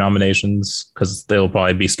smaller nominations because they'll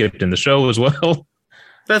probably be skipped in the show as well.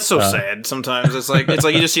 That's so sad. Sometimes it's like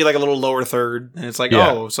you just see like a little lower third, and it's like,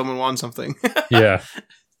 Yeah. oh, someone won something. Yeah.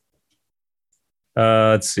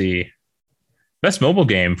 Let's see. Best mobile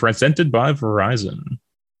game presented by Verizon.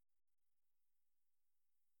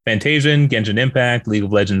 Fantasian, Genshin Impact, League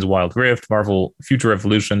of Legends Wild Rift, Marvel Future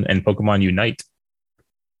Evolution, and Pokemon Unite.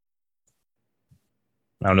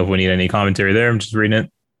 I don't know if we need any commentary there. I'm just reading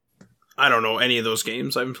it. I don't know any of those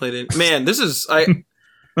games. I haven't played it. Man,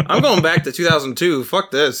 I'm going back to 2002. Fuck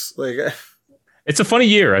this. Like, It's a funny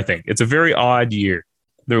year, I think. It's a very odd year.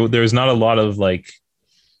 There's not a lot of like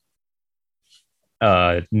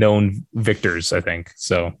known victors, I think.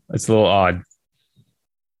 So it's a little odd.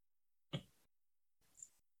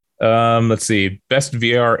 Let's see. Best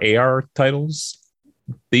VR AR titles.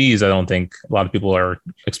 These I don't think a lot of people are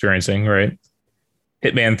experiencing, right?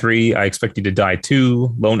 Hitman 3, I Expect You to Die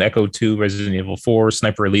 2, Lone Echo 2, Resident Evil 4,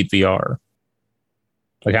 Sniper Elite VR.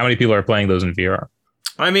 Like, how many people are playing those in VR?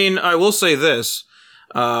 I mean, I will say this.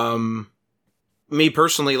 Me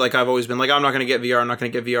personally, like, I've always been like, I'm not going to get VR. I'm not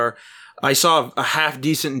going to get VR. I saw a half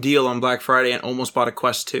decent deal on Black Friday and almost bought a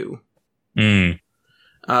Quest 2. Mm.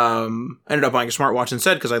 Ended up buying a smartwatch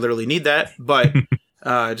instead because I literally need that, but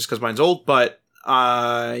just because mine's old. But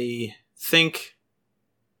I think,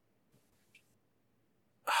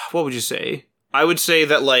 what would you say? I would say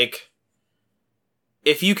that like,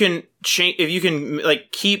 if you can change,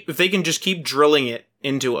 if they can just keep drilling it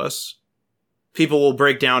into us, people will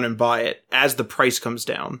break down and buy it as the price comes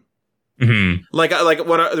down. Mm-hmm.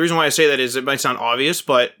 The reason why I say that is it might sound obvious,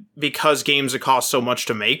 but because games that cost so much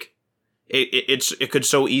to make, it could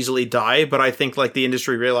so easily die. But I think like the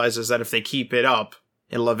industry realizes that if they keep it up,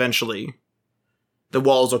 it'll eventually, the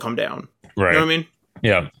walls will come down. Right. You know what I mean?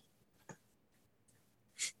 Yeah.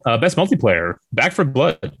 Best multiplayer, Back 4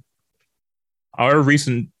 Blood. Our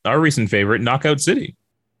recent favorite, Knockout City.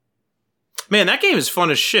 Man, that game is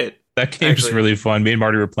fun as shit. That game is really fun. Me and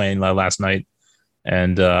Marty were playing last night,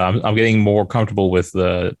 and I'm getting more comfortable with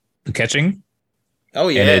the catching. Oh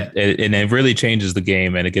yeah, and it really changes the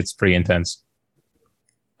game, and it gets pretty intense.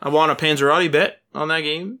 I won a Panzerotti bet on that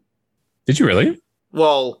game. Did you really?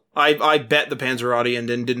 Well, I bet the Panzerotti and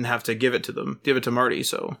then didn't have to give it to Marty.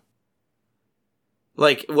 So,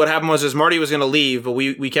 like, what happened was Marty was going to leave, but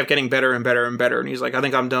we kept getting better and better and better, and he's like, I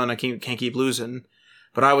think I'm done. I can't keep losing.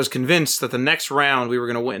 But I was convinced that the next round we were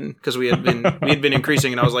going to win because we had been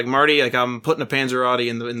increasing, and I was like, Marty, like, I'm putting a Panzerotti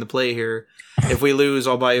in the play here. If we lose,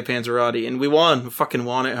 I'll buy you a Panzerotti, and we won. We fucking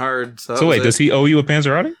won it hard. So wait, does he owe you a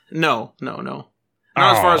Panzerotti? No. Not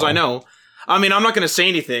as far as I know. I mean, I'm not going to say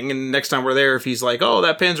anything, and next time we're there, if he's like, oh,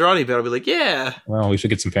 that Panzerotti bet, I'll be like, yeah. Well, we should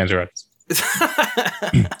get some Panzerottis.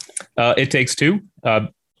 It Takes Two. I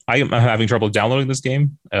am having trouble downloading this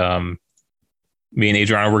game. Me and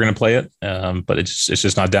Adriana were going to play it, but it's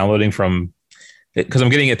just not downloading from because I'm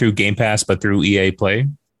getting it through Game Pass, but through EA Play,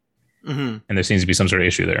 and there seems to be some sort of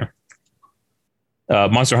issue there.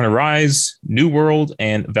 Monster Hunter Rise, New World,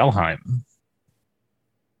 and Valheim.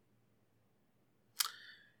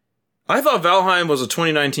 I thought Valheim was a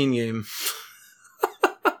 2019 game.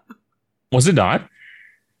 Was it not?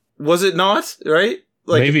 Was it not? Right?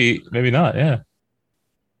 Like, maybe not. Yeah.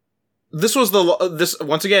 This was this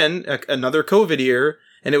once again another COVID year,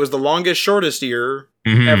 and it was the longest, shortest year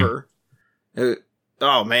ever.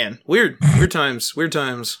 Oh man, weird times.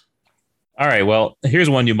 All right, well, here's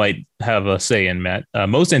one you might have a say in, Matt.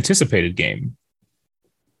 Most anticipated game: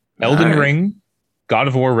 Elden Ring, God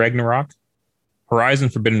of War Ragnarok, Horizon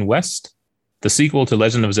Forbidden West, the sequel to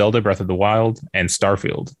Legend of Zelda: Breath of the Wild, and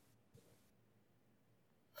Starfield.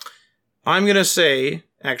 I'm gonna say,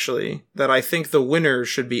 actually, that I think the winner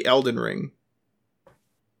should be Elden Ring.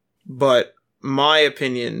 But my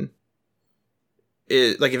opinion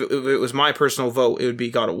is, like, if it was my personal vote, it would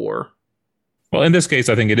be God of War. Well, in this case,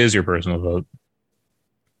 I think it is your personal vote.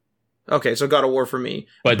 Okay, so God of War for me.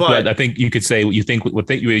 But I think you could say what you think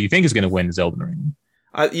is going to win is Elden Ring.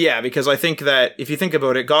 Yeah, because I think that if you think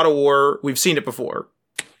about it, God of War, we've seen it before.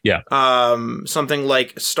 Yeah. Something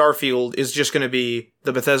like Starfield is just going to be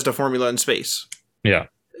the Bethesda formula in space. Yeah.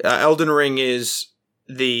 Elden Ring is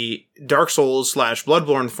the Dark Souls /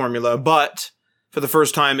 Bloodborne formula, but for the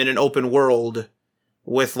first time in an open world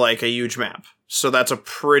with like a huge map. So that's a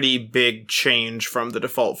pretty big change from the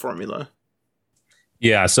default formula.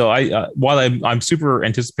 Yeah. So while I'm super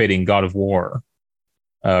anticipating God of War,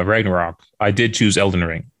 Ragnarok, I did choose Elden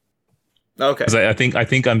Ring. Okay. Because I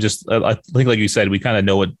think I'm just I think like you said, we kind of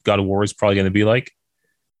know what God of War is probably going to be like,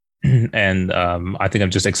 and I think I'm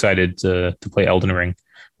just excited to play Elden Ring.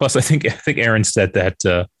 Plus, I think Aaron said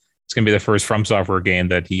that it's going to be the first From Software game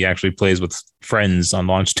that he actually plays with friends on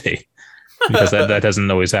launch day, because that hasn't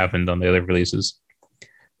always happened on the other releases.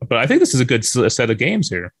 But I think this is a good set of games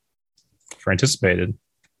here for anticipated.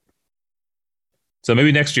 So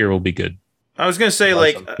maybe next year will be good. I was gonna say,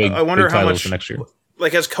 like, I wonder how much next year.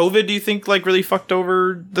 Like, has COVID, do you think, like, really fucked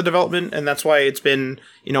over the development, and that's why it's been,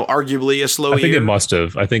 you know, arguably a slow year? I think it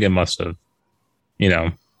must have. You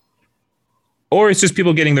know, or it's just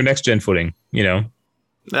people getting their next gen footing. You know,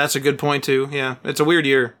 that's a good point too. Yeah, it's a weird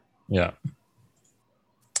year. Yeah.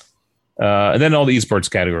 And then all the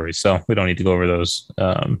esports categories. So we don't need to go over those.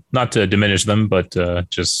 Not to diminish them, but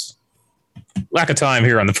just lack of time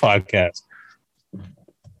here on the podcast.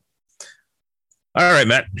 All right,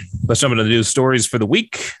 Matt, let's jump into the news stories for the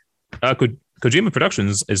week. Kojima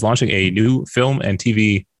Productions is launching a new film and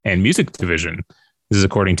TV and music division. This is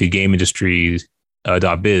according to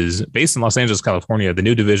GameIndustry.biz. Based in Los Angeles, California, the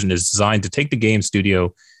new division is designed to take the game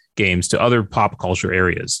studio games to other pop culture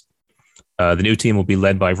areas. The new team will be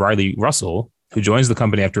led by Riley Russell, who joins the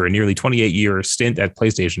company after a nearly 28-year stint at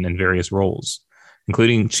PlayStation in various roles,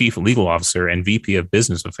 including Chief Legal Officer and VP of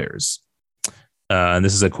Business Affairs. And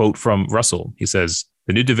this is a quote from Russell. He says,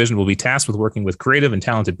 "The new division will be tasked with working with creative and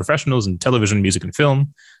talented professionals in television, music, and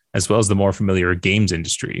film, as well as the more familiar games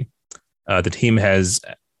industry. The team has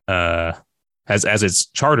as its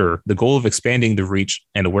charter the goal of expanding the reach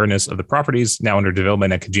and awareness of the properties now under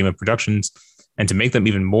development at Kojima Productions, and to make them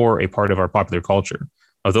even more a part of our popular culture.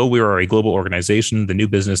 Although we are a global organization, the new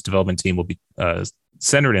business development team will be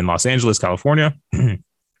centered in Los Angeles, California.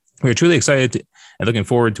 We are truly excited and looking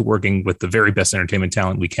forward to working with the very best entertainment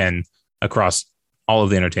talent we can across all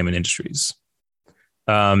of the entertainment industries."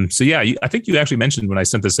 So yeah, I think you actually mentioned when I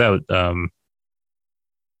sent this out, or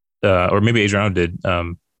maybe Adriano did,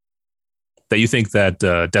 that you think that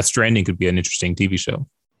Death Stranding could be an interesting TV show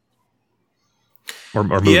or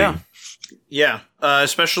movie. Yeah.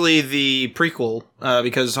 Especially the prequel,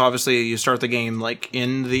 because obviously you start the game like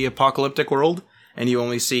in the apocalyptic world, and you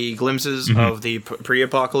only see glimpses of the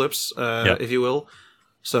pre-apocalypse, if you will.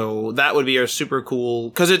 So that would be a super cool,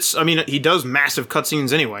 because he does massive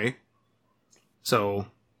cutscenes anyway. So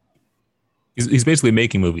he's basically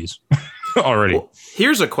making movies already. Well,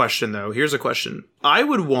 here's a question, though. I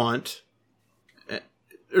would want,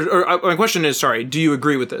 my question is, sorry, do you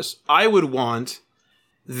agree with this? I would want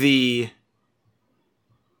Kojima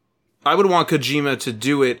to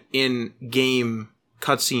do it in game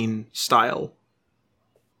cutscene style.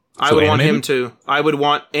 I would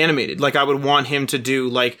want animated. Like, I would want him to do,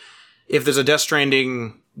 like, if there's a Death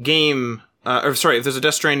Stranding game, if there's a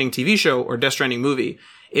Death Stranding TV show or Death Stranding movie,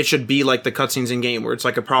 it should be like the cutscenes in game, where it's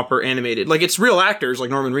like a proper animated, like, it's real actors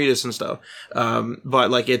like Norman Reedus and stuff.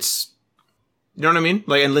 But like, it's, you know what I mean?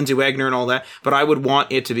 Like, and Lindsay Wagner and all that. But I would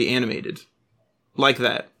want it to be animated like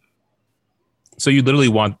that. So you literally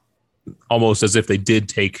want almost as if they did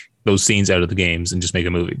take those scenes out of the games and just make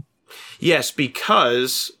a movie. Yes,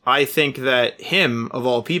 because I think that him, of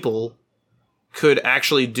all people, could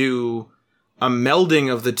actually do a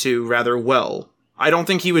melding of the two rather well. I don't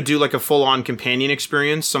think he would do like a full-on companion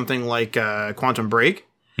experience, something like Quantum Break.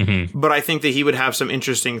 Mm-hmm. But I think that he would have some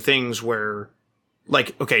interesting things where,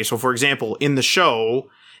 like, okay, so for example, in the show,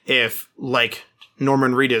 if like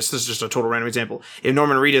Norman Reedus, this is just a total random example, if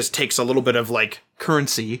Norman Reedus takes a little bit of like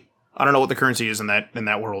currency, I don't know what the currency is in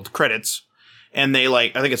that world, credits, and they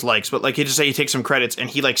like, I think it's likes, but like he just say he takes some credits and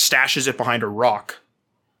he like stashes it behind a rock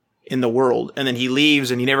in the world, and then he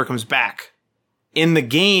leaves and he never comes back. In the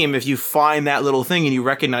game, if you find that little thing and you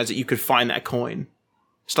recognize it, you could find that coin.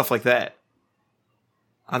 Stuff like that.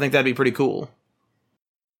 I think that'd be pretty cool.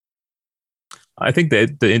 I think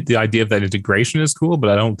that the idea of that integration is cool, but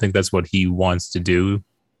I don't think that's what he wants to do.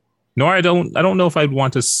 Nor I don't know if I'd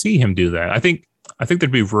want to see him do that. I think there'd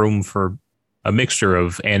be room for a mixture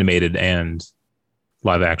of animated and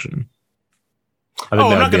live action.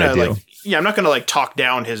 I'm not gonna like talk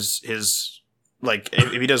down his like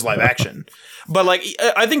if he does live action, but like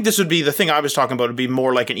I think this would be the thing I was talking about. Would be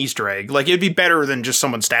more like an Easter egg. Like, it'd be better than just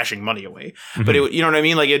someone stashing money away. Mm-hmm. But you know what I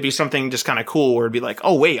mean? Like, it'd be something just kind of cool where it'd be like,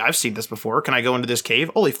 oh wait, I've seen this before. Can I go into this cave?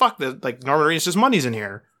 Holy fuck! Like, Norman Reedus' money's in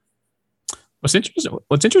here. What's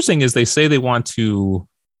interesting is they say they want to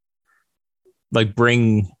like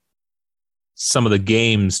bring some of the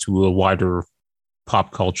games to a wider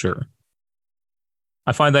pop culture.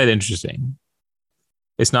 I find that interesting.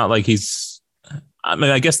 It's not like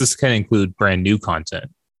I guess this can include brand new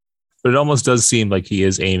content, but it almost does seem like he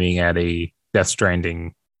is aiming at a Death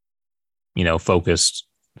Stranding, focused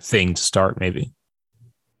thing to start, maybe.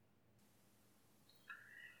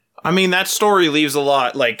 I mean, that story leaves a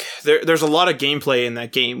lot. Like, there's a lot of gameplay in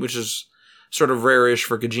that game, which is sort of rare-ish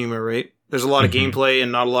for Kojima, right? There's a lot of gameplay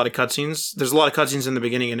and not a lot of cutscenes. There's a lot of cutscenes in the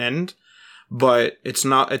beginning and end, but it's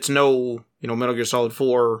no, Metal Gear Solid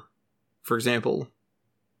 4, for example.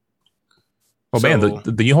 Well, man,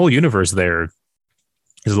 the whole universe there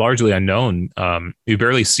is largely unknown. You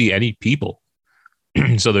barely see any people.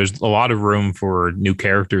 So there's a lot of room for new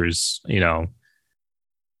characters, because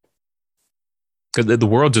the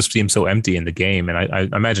world just seems so empty in the game. And I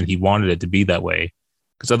imagine he wanted it to be that way,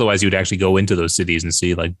 because otherwise you would actually go into those cities and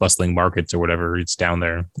see like bustling markets or whatever it's down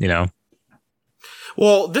there,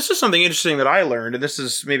 Well, this is something interesting that I learned, and this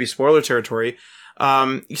is maybe spoiler territory.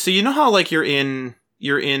 So you know how like you're in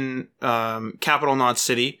Capital Knot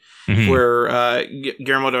City, where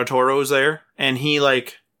Guillermo del Toro is there, and he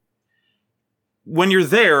like, when you're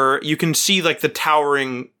there, you can see like the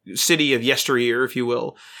towering city of yesteryear, if you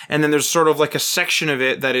will. And then there's sort of like a section of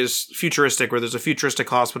it that is futuristic, where there's a futuristic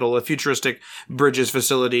hospital, a futuristic bridges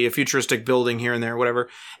facility, a futuristic building here and there, whatever.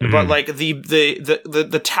 But like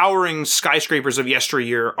the towering skyscrapers of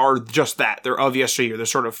yesteryear are just that. They're of yesteryear. They're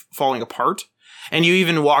sort of falling apart. And you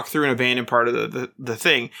even walk through an abandoned part of the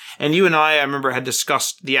thing. And you and I remember, had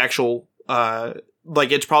discussed the actual,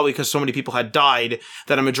 like, it's probably because so many people had died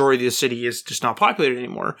that a majority of the city is just not populated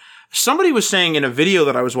anymore. Somebody was saying in a video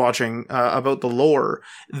that I was watching about the lore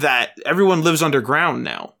that everyone lives underground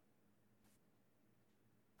now.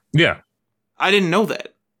 Yeah. I didn't know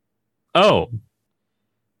that. Oh.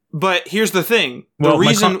 But here's the thing. The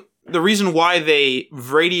reason why they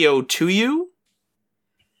radio to you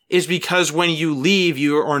is because when you leave,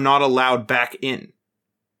 you are not allowed back in.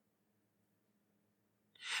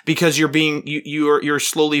 Because you're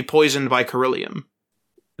slowly poisoned by Corellium.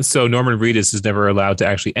 So Norman Reedus is never allowed to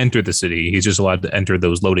actually enter the city. He's just allowed to enter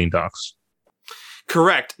those loading docks.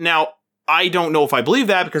 Correct. Now, I don't know if I believe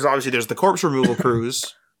that, because obviously there's the corpse removal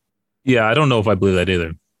crews. Yeah, I don't know if I believe that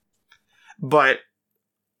either. But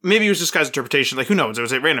maybe it was this guy's interpretation. Like, who knows? It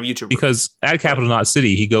was a random YouTuber. Because at Capital Knot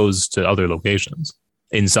City, he goes to other locations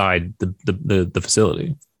inside the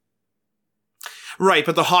facility. Right,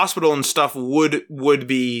 but the hospital and stuff would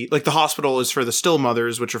be like, the hospital is for the still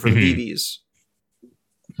mothers, which are for the BBs.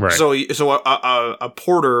 Right. So a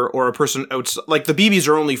porter or a person outside, like the BBs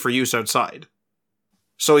are only for use outside.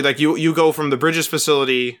 So like you go from the Bridges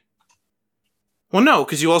facility. Well, no,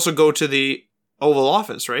 because you also go to the Oval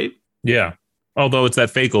Office, right? Yeah. Although it's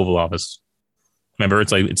that fake Oval Office. Remember,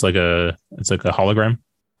 it's like a hologram.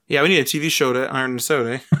 Yeah, we need a TV show to iron this out,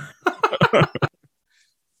 eh?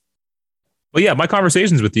 Well, yeah, my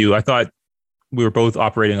conversations with you, I thought we were both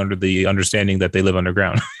operating under the understanding that they live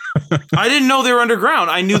underground. I didn't know they were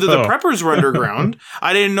underground. I knew that the preppers were underground.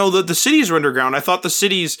 I didn't know that the cities were underground. I thought the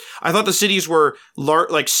cities were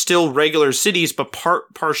like still regular cities, but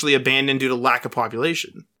partially abandoned due to lack of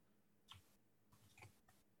population.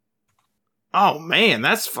 Oh man,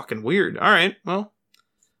 that's fucking weird. All right, well,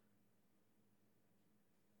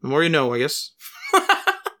 the more you know, I guess.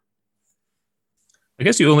 I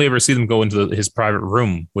guess you only ever see them go into his private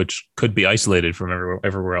room, which could be isolated from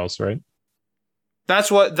everywhere else, right? That's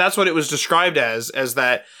what it was described as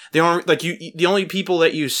that the only people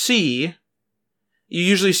that you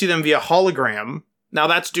usually see them via hologram. Now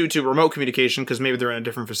that's due to remote communication, because maybe they're in a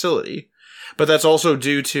different facility, but that's also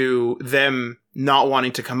due to them not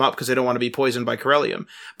wanting to come up because they don't want to be poisoned by Corellium.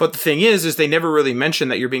 But the thing is they never really mention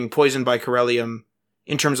that you're being poisoned by Corellium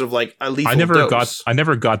in terms of like a lethal dose. I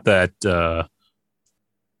never got that.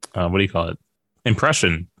 What do you call it?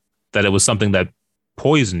 Impression that it was something that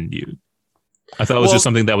poisoned you. I thought it was just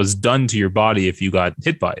something that was done to your body if you got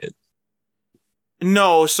hit by it.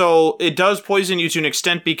 No, so it does poison you to an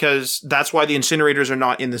extent, because that's why the incinerators are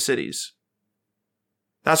not in the cities.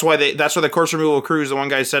 That's why the corpse removal crews, the one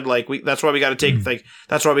guy said, like, that's why we got to take, like,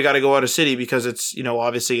 that's why we got to go out of city, because it's,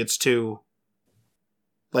 obviously it's too,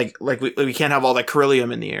 like we can't have all that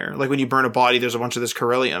Corellium in the air. Like when you burn a body, there's a bunch of this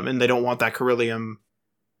Corellium, and they don't want that Corellium.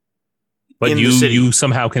 But you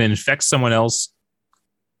somehow can infect someone else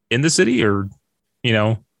in the city, or,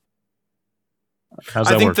 how's that work?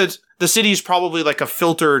 I think that the city is probably like a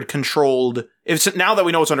filtered, controlled. Now that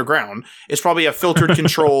we know it's underground, it's probably a filtered,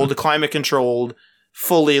 controlled, climate controlled,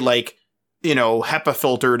 fully like, HEPA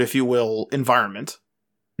filtered, if you will, environment.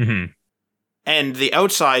 Mm-hmm. And the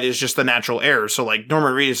outside is just the natural air. So like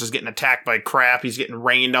Norman Reedus is getting attacked by crap. He's getting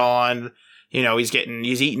rained on. He's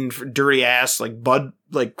eating dirty ass, like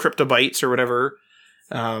cryptobites or whatever.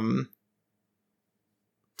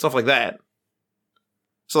 Stuff like that.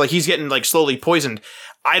 So like he's getting like slowly poisoned.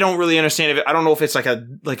 I don't really understand I don't know if it's like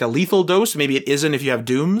a lethal dose. Maybe it isn't if you have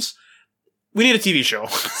dooms. We need a TV show.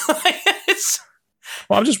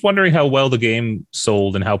 Well, I'm just wondering how well the game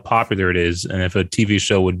sold and how popular it is, and if a TV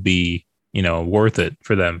show would be worth it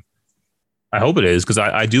for them. I hope it is, because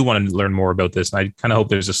I do want to learn more about this. And I kind of hope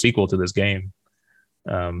there's a sequel to this game.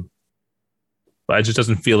 But it just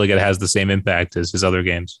doesn't feel like it has the same impact as his other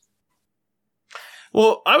games.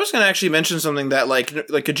 Well, I was going to actually mention something that like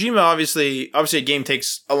Kojima, obviously a game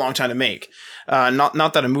takes a long time to make.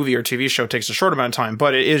 Not that a movie or TV show takes a short amount of time,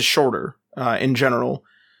 but it is shorter in general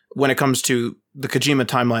when it comes to the Kojima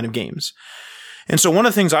timeline of games. And so one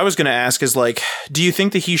of the things I was going to ask is like, do you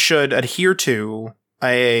think that he should adhere to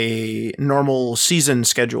a normal season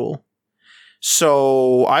schedule?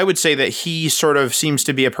 So I would say that he sort of seems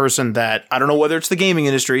to be a person that, I don't know whether it's the gaming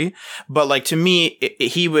industry, but like to me,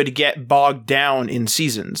 he would get bogged down in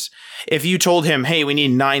seasons. If you told him, hey, we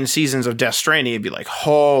need 9 seasons of Death Stranding, he'd be like,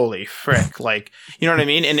 holy frick. Like, you know what I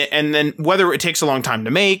mean? And then whether it takes a long time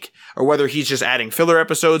to make or whether he's just adding filler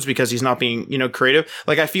episodes because he's not being, creative.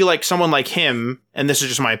 Like, I feel like someone like him, and this is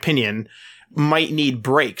just my opinion, might need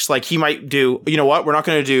breaks. Like he might do, you know what? We're not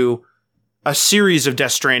going to do a series of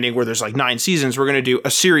Death Stranding where there's like 9 seasons. We're going to do a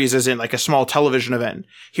series as in like a small television event.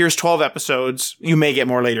 Here's 12 episodes. You may get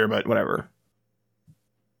more later, but whatever.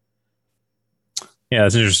 Yeah,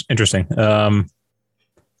 that's interesting. I'm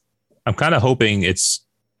kind of hoping it's,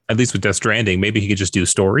 at least with Death Stranding, maybe he could just do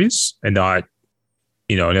stories and not,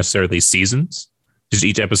 necessarily seasons. Just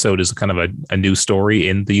each episode is kind of a new story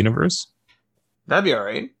in the universe. That'd be all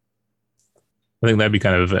right. I think that'd be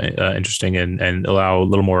kind of interesting and allow a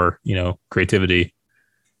little more, creativity.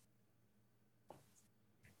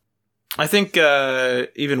 I think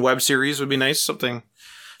even web series would be nice. Something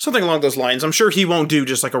along those lines. I'm sure he won't do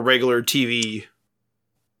just like a regular TV,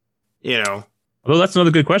 Although that's another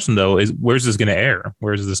good question, though, is where's this going to air?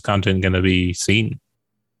 Where's this content going to be seen?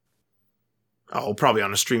 Oh, probably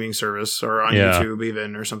on a streaming service or on YouTube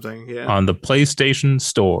even or something. Yeah. On the PlayStation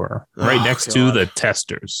Store, right next to the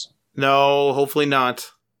testers. No, hopefully not.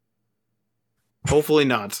 Hopefully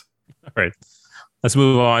not. All right. Let's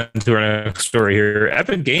move on to our next story here.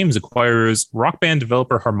 Epic Games acquires Rock Band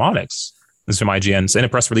developer Harmonix. This is from IGN. In a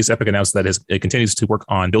press release, Epic announced that it continues to work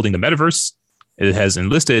on building the metaverse. It has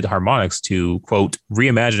enlisted Harmonix to, quote,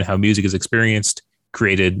 reimagine how music is experienced,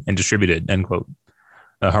 created, and distributed, end quote.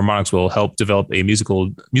 Harmonix will help develop a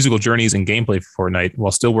musical journeys and gameplay for Fortnite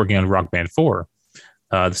while still working on Rock Band 4.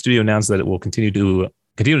 The studio announced that it will continue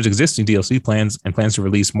its existing DLC plans and plans to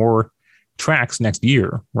release more tracks next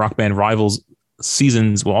year. Rock Band Rivals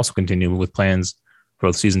seasons will also continue with plans for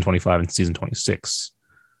both Season 25 and Season 26.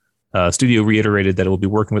 Studio reiterated that it will be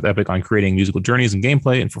working with Epic on creating musical journeys and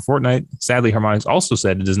gameplay, and for Fortnite. Sadly, Harmonix also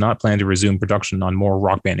said it does not plan to resume production on more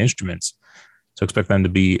Rock Band instruments, so expect them to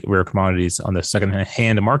be rare commodities on the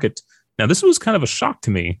second-hand market. Now, this was kind of a shock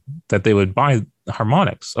to me that they would buy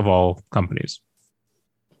Harmonix of all companies.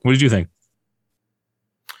 What did you think?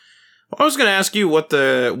 I was going to ask you what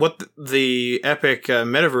the Epic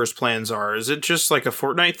metaverse plans are. Is it just like a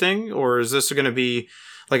Fortnite thing, or is this going to be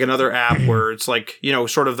like another app where it's like,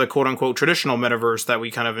 sort of the quote unquote traditional metaverse that we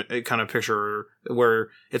kind of picture, where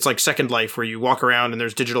it's like Second Life, where you walk around and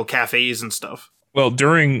there's digital cafes and stuff? Well,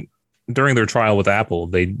 during their trial with Apple,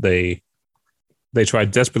 they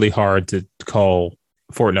tried desperately hard to call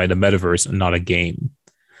Fortnite a metaverse and not a game.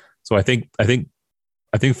 So I think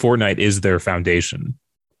Fortnite is their foundation.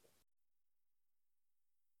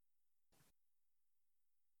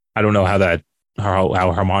 I don't know how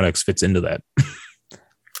Harmonix fits into that.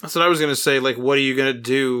 That's what I was going to say. Like, what are you going to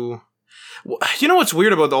do? You know what's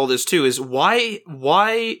weird about all this too is why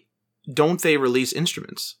don't they release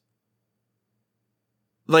instruments?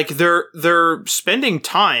 Like they're spending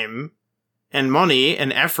time and money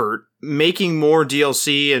and effort making more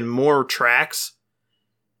DLC and more tracks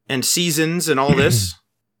and seasons and all this,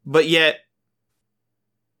 but yet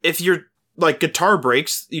if your like guitar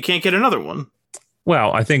breaks, you can't get another one.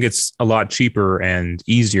 Well, I think it's a lot cheaper and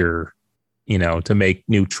easier, to make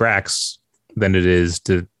new tracks than it is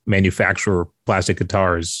to manufacture plastic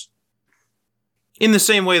guitars. In the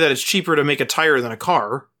same way that it's cheaper to make a tire than a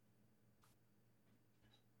car.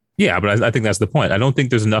 Yeah, but I think that's the point. I don't think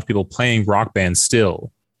there's enough people playing Rock Band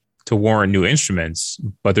still to warrant new instruments,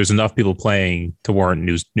 but there's enough people playing to warrant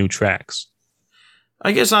new tracks.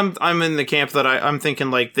 I guess I'm in the camp that I'm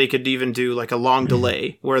thinking like they could even do like a long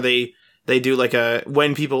delay where they do like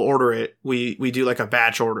when people order it, we do like a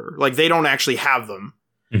batch order. Like they don't actually have them.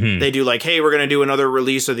 Mm-hmm. They do like, hey, we're going to do another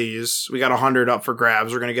release of these. We got 100 up for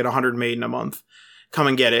grabs. We're going to get 100 made in a month. Come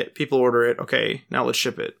and get it. People order it. Okay, now let's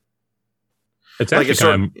ship it. It's actually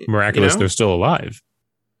kind of miraculous they're still alive.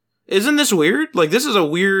 Isn't this weird? Like this is a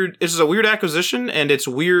weird acquisition, and it's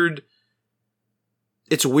weird.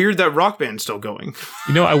 It's weird that Rock Band's still going.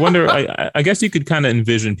 I wonder. I guess you could kind of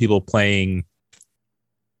envision people playing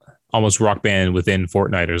almost Rock Band within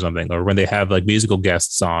Fortnite or something, or when they have like musical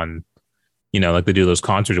guests on, like they do those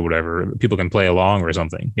concerts or whatever, people can play along or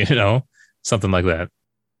something, something like that.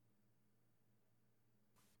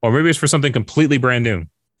 Or maybe it's for something completely brand new.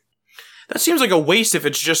 That seems like a waste if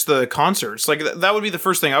it's just the concerts. Like that would be the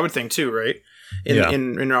first thing I would think too, right?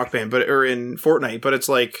 In Rock Band, or in Fortnite, but it's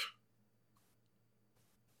like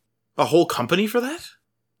a whole company for that?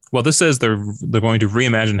 Well, this says they're going to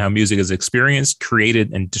reimagine how music is experienced,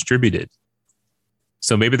 created, and distributed.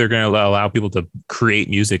 So maybe they're going to allow people to create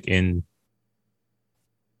music in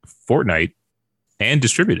Fortnite and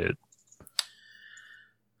distribute it.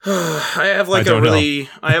 I have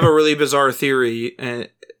a really bizarre theory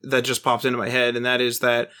that just popped into my head, and that is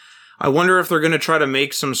that I wonder if they're going to try to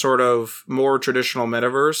make some sort of more traditional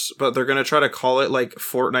metaverse, but they're going to try to call it like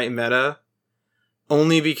Fortnite Meta,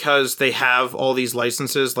 only because they have all these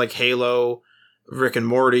licenses like Halo, Rick and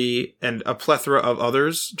Morty, and a plethora of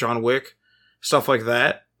others, John Wick, stuff like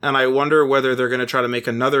that. And I wonder whether they're going to try to make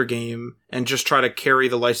another game and just try to carry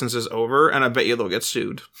the licenses over, and I bet you they'll get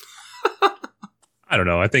sued. I don't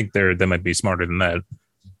know. I think they might be smarter than that.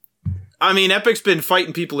 I mean, Epic's been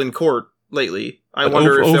fighting people in court lately. I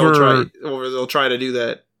wonder if they'll try to do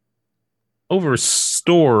that over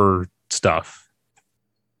store stuff,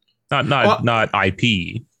 not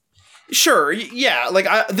IP. Sure, yeah. Like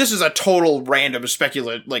this is a total random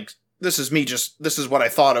speculate. Like this is what I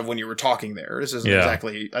thought of when you were talking there. This isn't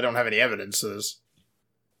exactly. I don't have any evidence to this.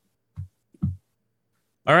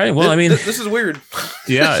 All right. Well, this is weird.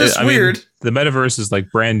 Yeah, it's weird. The metaverse is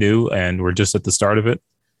like brand new, and we're just at the start of it.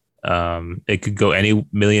 It could go any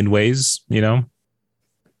million ways, and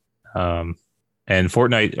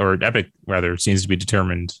Fortnite, or Epic rather, seems to be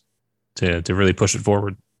determined to really push it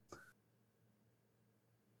forward.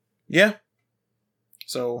 Yeah.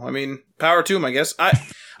 So, power to them, I guess.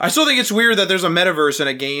 I still think it's weird that there's a metaverse in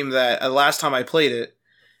a game that last time I played it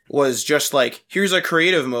was just like, here's a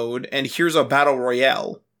creative mode and here's a battle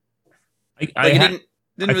royale. It didn't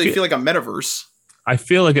really feel like a metaverse. I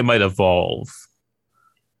feel like it might evolve.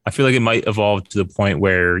 I feel like it might evolve to the point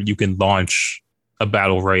where you can launch a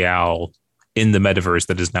battle royale in the metaverse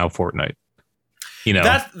that is now Fortnite.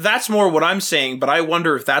 That's more what I'm saying, but I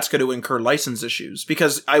wonder if that's going to incur license issues,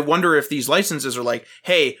 because I wonder if these licenses are like,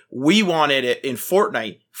 hey, we wanted it in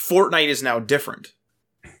Fortnite. Fortnite is now different.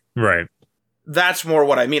 Right. That's more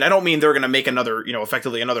what I mean. I don't mean they're going to make another,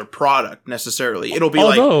 effectively another product necessarily. It'll be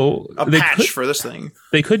a patch for this thing.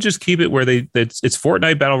 They could just keep it where it's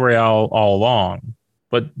Fortnite Battle Royale all along,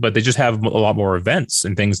 but they just have a lot more events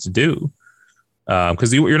and things to do.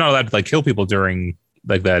 Because you're not allowed to like kill people during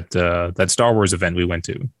like that Star Wars event we went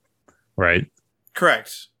to, right?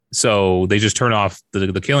 Correct. So they just turn off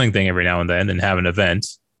the killing thing every now and then and have an event.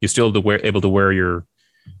 You're still able to wear your,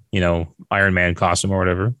 Iron Man costume or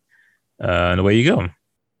whatever. And away you go.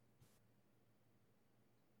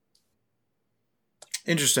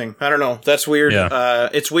 Interesting. I don't know. That's weird. Yeah.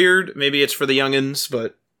 It's weird. Maybe it's for the youngins,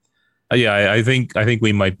 but I think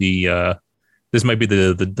we might be. This might be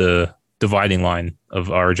the dividing line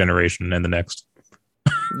of our generation and the next.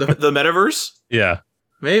 The metaverse. Yeah,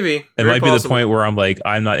 maybe it might be the point where I'm like,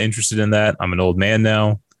 I'm not interested in that. I'm an old man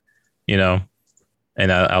now,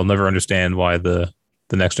 and I'll never understand why the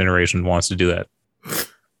next generation wants to do that.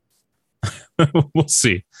 We'll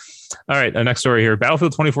see. All right, our next story here.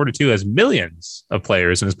 Battlefield 2042 has millions of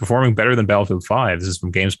players and is performing better than Battlefield 5. This is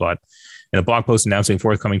from GameSpot. In a blog post announcing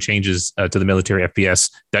forthcoming changes to the military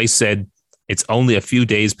FPS, DICE said, it's only a few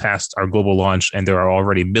days past our global launch, and there are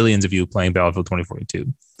already millions of you playing Battlefield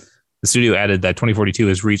 2042. The studio added that 2042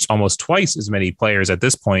 has reached almost twice as many players at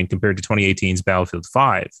this point compared to 2018's Battlefield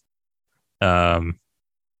 5.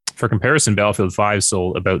 For comparison, Battlefield 5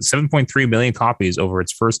 sold about 7.3 million copies over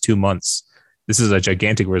its first 2 months. This is a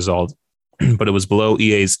gigantic result, but it was below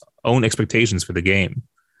EA's own expectations for the game.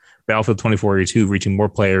 Battlefield 2042 reaching more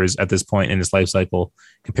players at this point in its life cycle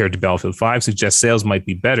compared to Battlefield 5 suggests sales might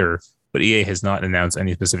be better, but EA has not announced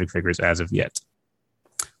any specific figures as of yet.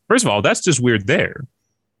 First of all, that's just weird there.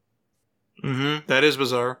 Mm-hmm. That is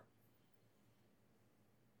bizarre.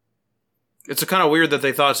 It's kind of weird that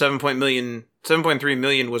they thought 7.3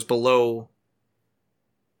 million was below.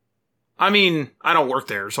 I don't work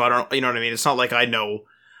there, so I don't, you know what I mean? It's not like I know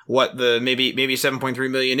what maybe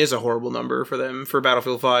 7.3 million is a horrible number for them for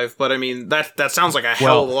Battlefield 5, but that sounds like a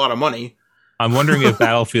hell of a lot of money. I'm wondering if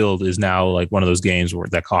Battlefield is now like one of those games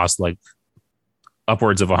that costs like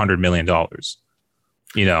upwards of $100 million.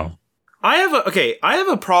 I have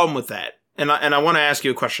a problem with that. And I want to ask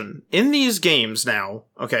you a question. In these games now,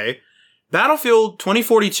 Battlefield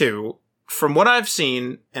 2042, from what I've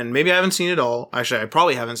seen, and maybe I haven't seen it all, actually I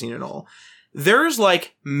probably haven't seen it all, there's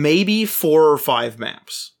like maybe 4 or 5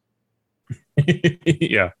 maps.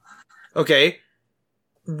 Yeah. Okay.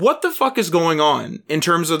 What the fuck is going on in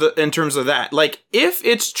terms of that? Like, if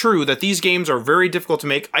it's true that these games are very difficult to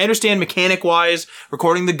make, I understand mechanic wise,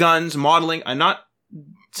 recording the guns, modeling. I'm not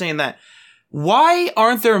saying that. Why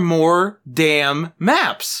aren't there more damn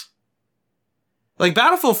maps? Like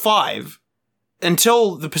Battlefield 5,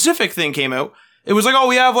 until the Pacific thing came out, it was like, oh,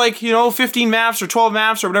 we have like, 15 maps or 12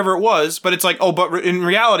 maps or whatever it was. But it's like, oh, but in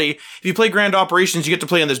reality, if you play Grand Operations, you get to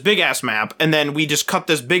play on this big ass map. And then we just cut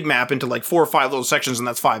this big map into like 4 or 5 little sections, and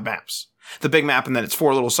that's 5 maps. The big map, and then it's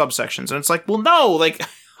 4 little subsections. And it's like, well, no, like,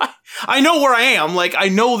 I know where I am. Like, I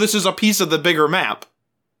know this is a piece of the bigger map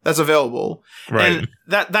that's available. Right.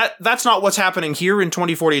 And that's not what's happening here in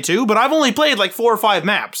 2042. But I've only played like 4 or 5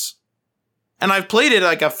 maps. And I've played it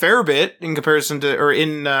like a fair bit in comparison to, or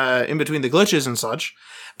in between the glitches and such.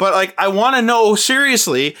 But like, I want to know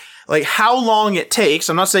seriously, like how long it takes.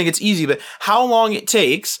 I'm not saying it's easy, but how long it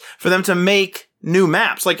takes for them to make new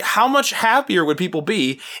maps. Like, how much happier would people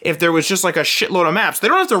be if there was just like a shitload of maps? They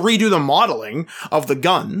don't have to redo the modeling of the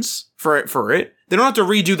guns for it. They don't have to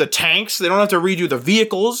redo the tanks. They don't have to redo the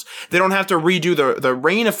vehicles. They don't have to redo the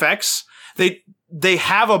rain effects. They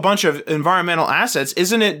have a bunch of environmental assets.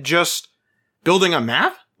 Isn't it just building a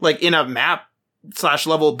map, like in a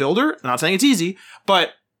map/level builder? I'm not saying it's easy,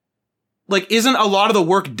 but like, isn't a lot of the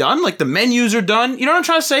work done? Like the menus are done. You know what I'm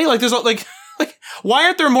trying to say? Like, there's like why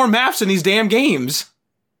aren't there more maps in these damn games?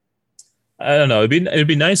 I don't know. It'd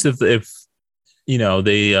be nice if they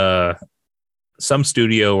some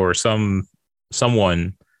studio or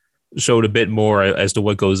someone showed a bit more as to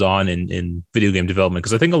what goes on in video game development,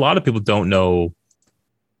 because I think a lot of people don't know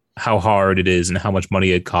how hard it is and how much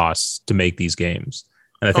money it costs to make these games.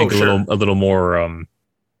 And I think a little more, I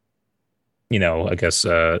guess,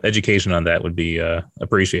 education on that would be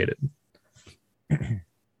appreciated.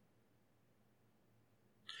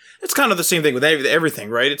 It's kind of the same thing with everything,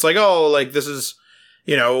 right? It's like, oh, like this is,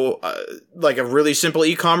 like a really simple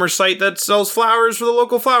e-commerce site that sells flowers for the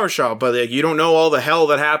local flower shop, but like, you don't know all the hell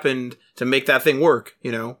that happened to make that thing work,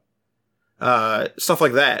 stuff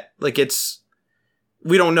like that. Like,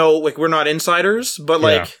 we don't know, like, we're not insiders, but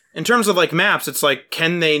like, in terms of like maps, it's like,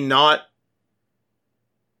 can they not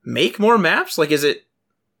make more maps? Like, is it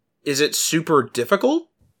super difficult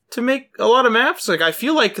to make a lot of maps? Like, I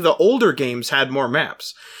feel like the older games had more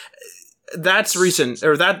maps. That's recent,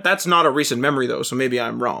 or that's not a recent memory though, so maybe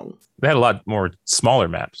I'm wrong. They had a lot more smaller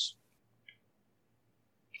maps.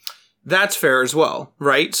 That's fair as well,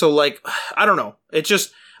 right? So like, I don't know. It's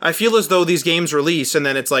just, I feel as though these games release and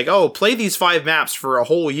then it's like, oh, play these 5 maps for a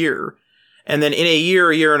whole year. And then in a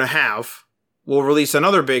year and a half, we'll release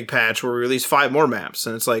another big patch where we release 5 more maps.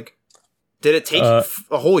 And it's like, did it take a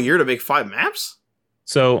whole year to make 5 maps?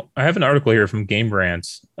 So I have an article here from Game Rant.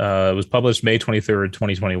 It was published May 23rd,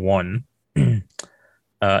 2021.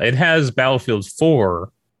 It has Battlefield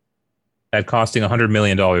 4 at costing $100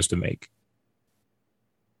 million to make.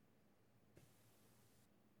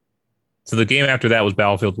 So the game after that was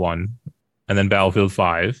Battlefield 1, and then Battlefield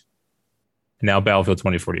 5, and now Battlefield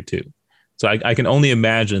 2042. So I can only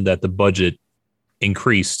imagine that the budget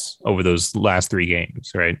increased over those last 3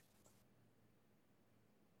 games, right?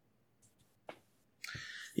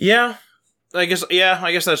 Yeah, I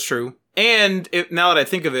guess that's true. And now that I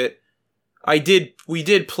think of it, we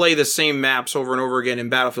did play the same maps over and over again in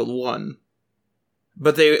Battlefield 1,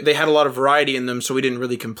 but they had a lot of variety in them, so we didn't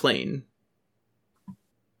really complain.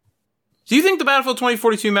 Do you think the Battlefield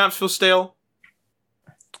 2042 maps feel stale?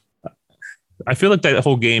 I feel like that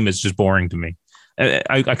whole game is just boring to me.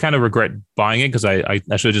 I kind of regret buying it because I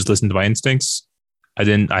should have just listened to my instincts. I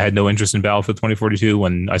had no interest in Battlefield 2042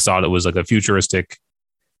 when I saw it was like a futuristic,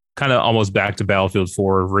 kind of almost back to Battlefield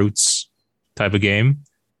 4 roots type of game.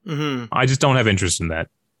 Mm-hmm. I just don't have interest in that.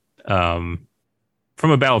 From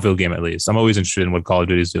a Battlefield game, at least. I'm always interested in what Call of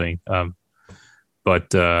Duty is doing.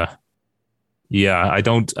 Yeah, I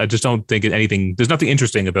just don't think anything. There's nothing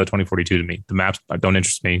interesting about 2042 to me. The maps don't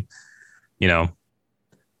interest me. The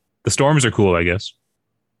storms are cool, I guess.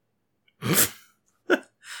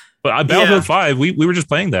 But Battlefield 5, we were just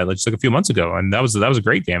playing that just like a few months ago, and that was a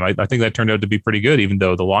great game. I think that turned out to be pretty good, even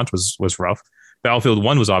though the launch was rough. Battlefield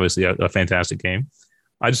 1 was obviously a fantastic game.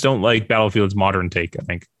 I just don't like Battlefield's modern take, I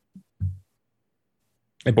think.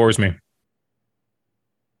 It bores me.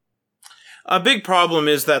 A big problem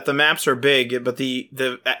is that the maps are big, but the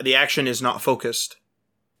action is not focused.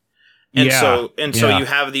 And so you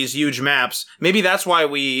have these huge maps. Maybe that's why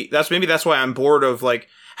I'm bored of like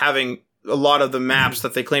having a lot of the maps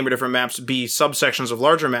that they claim are different maps be subsections of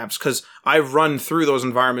larger maps, because I run through those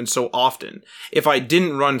environments so often. If I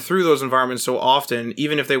didn't run through those environments so often,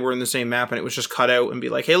 even if they were in the same map and it was just cut out and be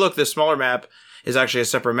like, hey, look, this smaller map is actually a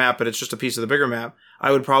separate map, but it's just a piece of the bigger map,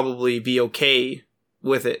 I would probably be okay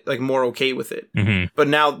with it, like more okay with it. Mm-hmm.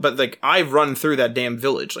 But like I've run through that damn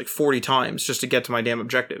village like 40 times just to get to my damn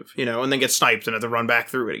objective, you know, and then get sniped and have to run back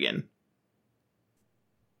through it again.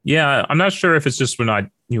 Yeah, I'm not sure if it's just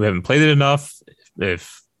you haven't played it enough,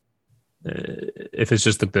 if it's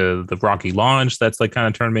just like the rocky launch that's like kind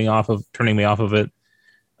of turning me off of it.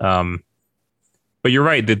 But you're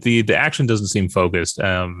right that the action doesn't seem focused.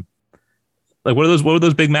 Like what were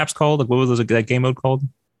those big maps called? Like what was that game mode called?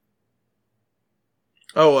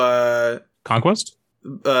 Conquest?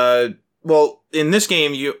 Well, in this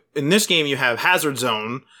game you have Hazard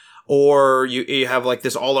Zone, or you have like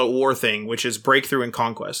this all-out war thing, which is Breakthrough and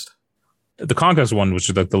Conquest. The Conquest one, which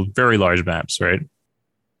is like the very large maps, right?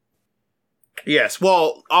 Yes.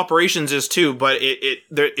 Well, Operations is too, but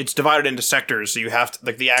it's divided into sectors, so you have to,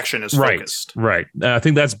 like, the action is focused. Right. I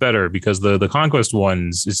think that's better because the Conquest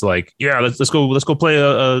ones is like, yeah, let's go play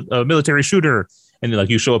a military shooter, and like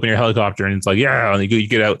you show up in your helicopter and it's like, yeah, and you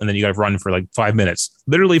get out and then you got to run for like 5 minutes,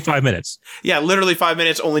 literally 5 minutes. Yeah, literally 5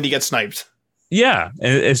 minutes only to get sniped. Yeah,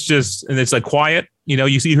 and it's like quiet. You know,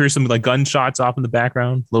 you hear some like gunshots off in the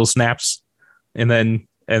background, little snaps, and then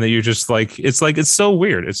you're just like, it's so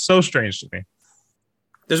weird. It's so strange to me.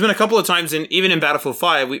 There's been a couple of times even in Battlefield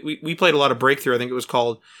 5, we played a lot of Breakthrough, I think it was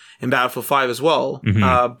called, in Battlefield 5 as well.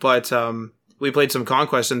 Mm-hmm. But we played some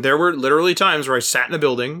Conquest, and there were literally times where I sat in a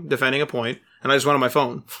building defending a point, and I just went on my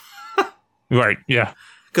phone. Right. Yeah.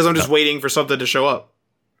 Because I'm just waiting for something to show up.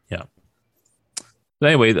 Yeah. But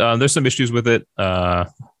anyway, there's some issues with it.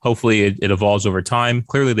 Hopefully it evolves over time.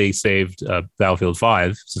 Clearly they saved Battlefield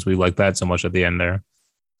 5 since we liked that so much at the end there.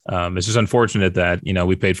 It's just unfortunate that, you know,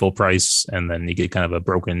 we paid full price and then you get kind of a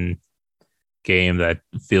broken game that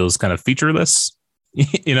feels kind of featureless,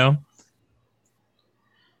 you know?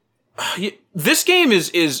 This game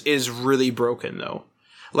is really broken though.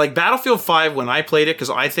 Like Battlefield 5, when I played it, because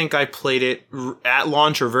I think I played it at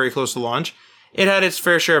launch or very close to launch, it had its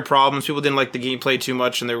fair share of problems. People didn't like the gameplay too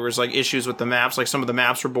much, and there was like issues with the maps. Like some of the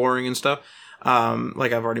maps were boring and stuff.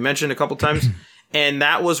 Like I've already mentioned a couple times. And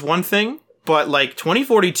that was one thing. But like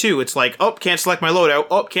 2042, it's like, oh, can't select my loadout.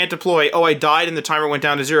 Oh, can't deploy. Oh, I died and the timer went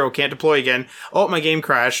down to 0. Can't deploy again. Oh, my game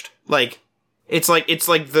crashed. Like it's like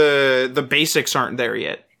the basics aren't there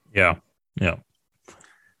yet. Yeah.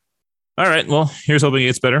 All right. Well, here's hoping it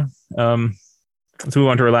gets better. Let's move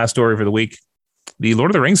on to our last story for the week. The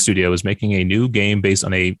Lord of the Rings studio is making a new game based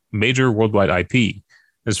on a major worldwide IP.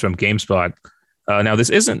 This is from GameSpot. Now,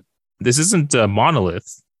 this isn't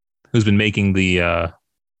Monolith, who's been making the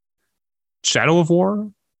Shadow of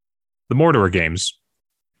War, the Mordor games.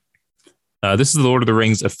 This is the Lord of the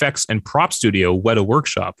Rings effects and prop studio, Weta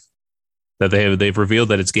Workshop. That they've revealed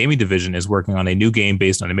that its gaming division is working on a new game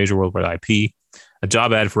based on a major worldwide IP. A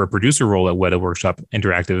job ad for a producer role at Weta Workshop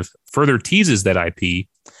Interactive further teases that IP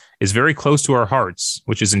is very close to our hearts,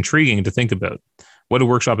 which is intriguing to think about. Weta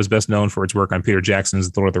Workshop is best known for its work on Peter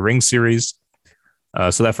Jackson's Lord of the Rings series,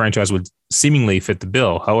 so that franchise would seemingly fit the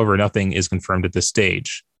bill. However, nothing is confirmed at this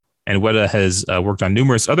stage. And Weta has worked on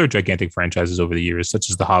numerous other gigantic franchises over the years, such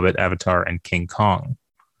as The Hobbit, Avatar, and King Kong.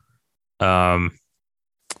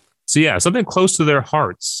 So yeah, something close to their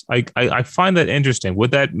hearts. I find that interesting.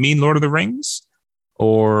 Would that mean Lord of the Rings,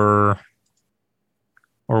 or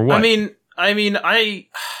what? I mean,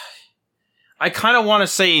 I kind of want to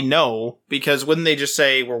say no, because wouldn't they just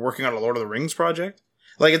say we're working on a Lord of the Rings project?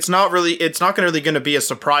 Like it's not going to be a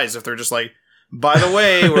surprise if they're just like, by the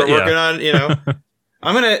way, we're working on, you know.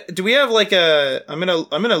 I'm gonna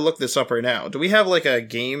look this up right now. Do we have like a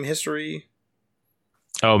game history?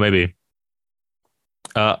 Oh, maybe.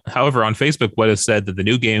 However, on Facebook, Weta said that the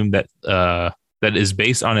new game that is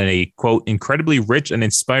based on a, quote, incredibly rich and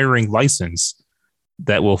inspiring license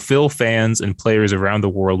that will fill fans and players around the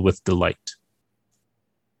world with delight.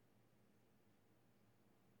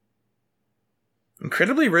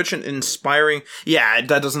 Incredibly rich and inspiring. Yeah,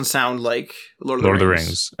 that doesn't sound like Lord of the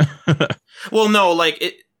Rings. Well, no, like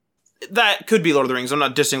that could be Lord of the Rings. I'm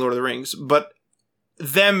not dissing Lord of the Rings, but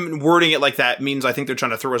them wording it like that means I think they're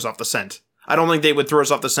trying to throw us off the scent. I don't think they would throw us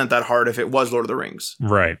off the scent that hard if it was Lord of the Rings.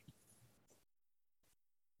 Right.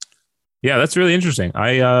 Yeah, that's really interesting.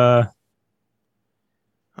 I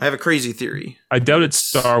have a crazy theory. I doubt it's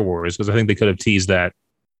Star Wars because I think they could have teased that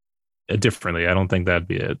differently. I don't think that'd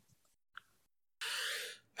be it.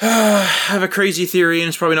 I have a crazy theory, and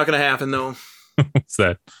it's probably not going to happen, though. What's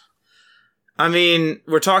that? I mean,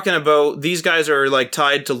 we're talking about these guys are like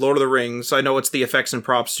tied to Lord of the Rings. I know it's the effects and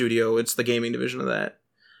props studio. It's the gaming division of that.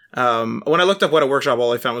 When I looked up Weta Workshop,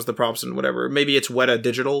 all I found was the props and whatever. Maybe it's Weta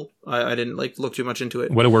Digital. I didn't like look too much into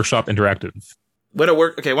it. Weta Workshop Interactive.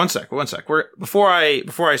 Okay, one sec. Before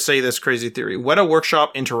I say this crazy theory, Weta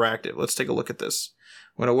Workshop Interactive. Let's take a look at this.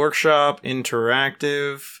 Weta Workshop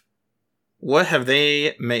Interactive. What have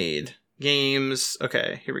they made? Games.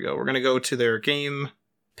 Okay, here we go. We're gonna go to their game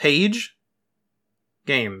page.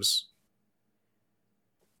 Games.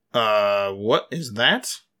 What is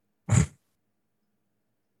that?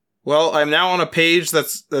 Well, I'm now on a page that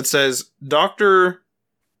says Dr.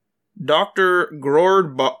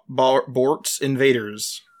 Groardbort's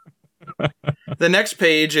Invaders. The next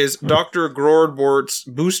page is Dr. Groardbort's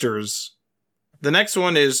Boosters. The next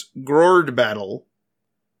one is Groard Battle.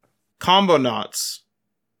 Combo Knots.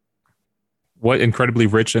 What incredibly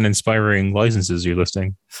rich and inspiring licenses you're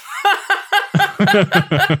listing.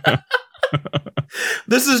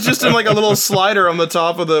 This is just in like a little slider on the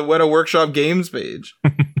top of the Weta Workshop Games page.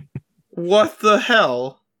 What the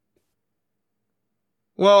hell?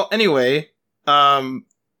 Well, anyway,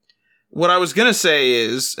 what I was gonna say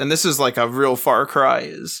is, and this is like a real far cry,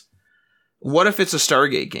 is what if it's a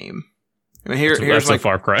Stargate game? I mean, here's like a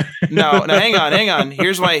far cry. no, hang on.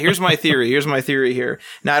 Here's my theory here.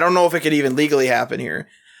 Now, I don't know if it could even legally happen here.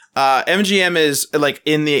 MGM is like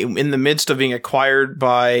in the midst of being acquired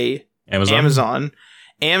by Amazon.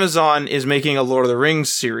 Amazon is making a Lord of the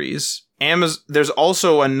Rings series. There's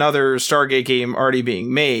also another Stargate game already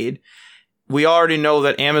being made. We already know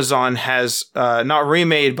that Amazon has not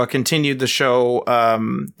remade but continued the show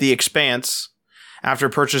The Expanse after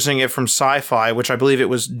purchasing it from Sci-Fi, which I believe it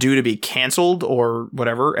was due to be canceled or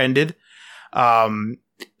whatever, ended.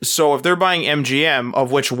 So if they're buying MGM,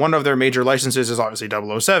 of which one of their major licenses is obviously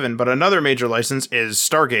 007, but another major license is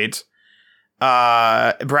Stargate,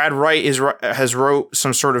 Brad Wright has wrote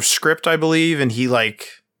some sort of script, I believe, and he like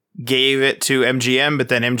gave it to MGM, but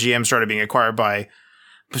then MGM started being acquired by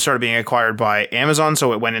Amazon,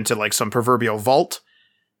 so it went into like some proverbial vault.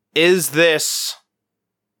 Is this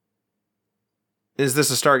a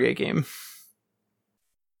Stargate game?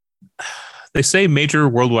 They say major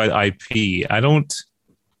worldwide IP.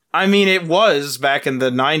 I mean, it was back in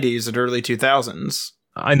the 90s and early 2000s.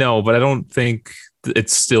 I know, but I don't think it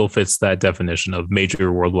still fits that definition of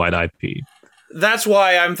major worldwide IP. That's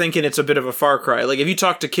why I'm thinking it's a bit of a far cry. Like, if you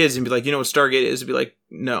talk to kids and be like, you know what Stargate is? They'd be like,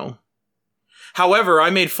 no. However, I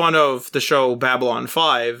made fun of the show Babylon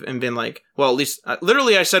 5 and been like, well, at least,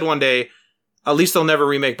 literally I said one day, at least they'll never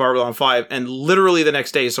remake Babylon 5. And literally the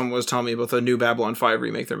next day, someone was telling me about the new Babylon 5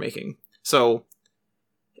 remake they're making. So,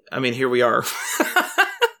 I mean, here we are.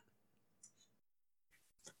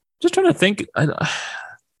 Just trying to think.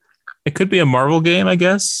 It could be a Marvel game, I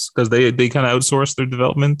guess, because they kind of outsource their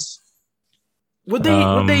development. Would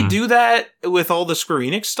they do that with all the Square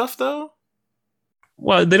Enix stuff, though?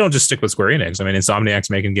 Well, they don't just stick with Square Enix. I mean,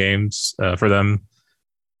 Insomniac's making games for them.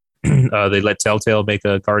 They let Telltale make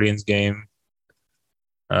a Guardians game.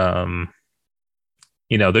 They're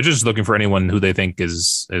just looking for anyone who they think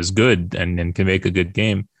is good and can make a good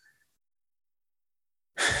game.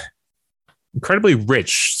 Incredibly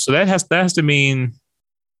rich. So that has to mean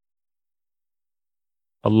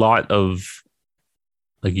a lot of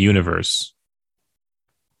like universe.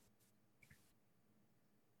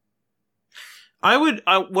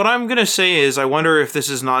 What I'm going to say is I wonder if this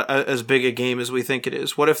is not as big a game as we think it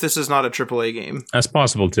is. What if this is not a AAA game? That's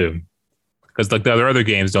possible too. Because like the other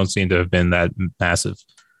games don't seem to have been that massive.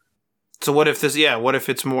 So what if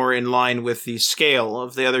it's more in line with the scale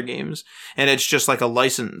of the other games and it's just like a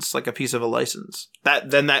license, like a piece of a license?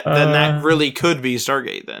 Then that really could be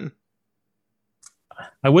Stargate then.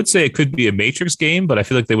 I would say it could be a Matrix game, but I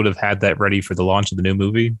feel like they would have had that ready for the launch of the new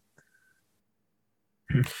movie.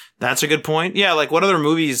 That's a good point. Yeah, like what other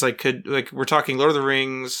movies we're talking Lord of the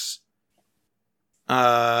Rings.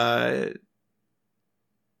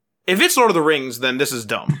 If it's Lord of the Rings, then this is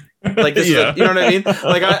dumb. Like this is you know what I mean?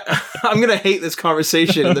 Like I'm gonna hate this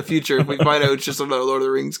conversation in the future if we find out it's just another Lord of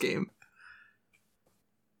the Rings game.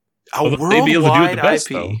 They'd be able to do it the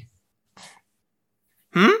best, IP.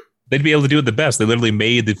 though. They'd be able to do it the best. They literally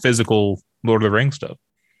made the physical Lord of the Rings stuff.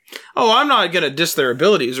 Oh, I'm not gonna diss their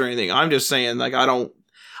abilities or anything. I'm just saying, like, I don't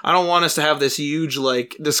want us to have this huge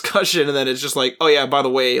like discussion and then it's just like, oh yeah, by the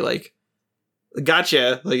way, like,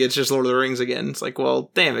 gotcha. Like it's just Lord of the Rings again. It's like,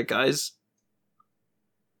 well, damn it, guys.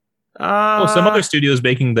 Well, some other studios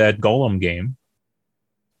making that Golem game.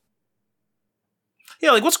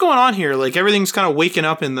 Yeah, like what's going on here? Like everything's kind of waking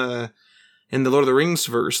up in the Lord of the Rings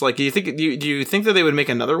verse. Like, do you think that they would make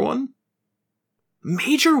another one?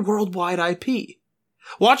 Major worldwide IP.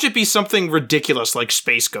 Watch it be something ridiculous like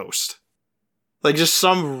Space Ghost. Like just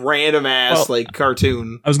some random ass like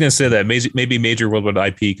cartoon. I was going to say that maybe major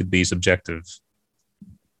worldwide IP could be subjective.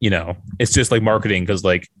 You know, it's just like marketing because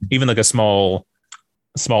like even like a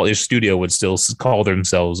small-ish studio would still call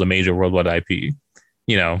themselves a major worldwide IP.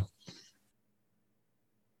 You know.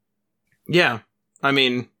 Yeah, I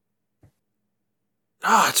mean,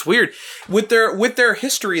 it's weird with their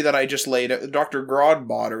history that I just laid out. Dr.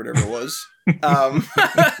 Grodbot or whatever it was.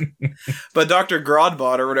 But Dr.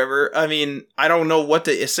 Grodbot or whatever, I mean, I don't know what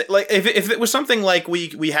to say. Like, if it was something like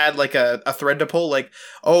we had like a thread to pull, like,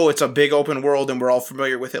 oh, it's a big open world and we're all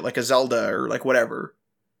familiar with it, like a Zelda or like whatever,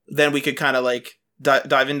 then we could kind of like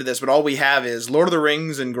dive into this. But all we have is Lord of the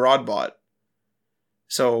Rings and Grodbot.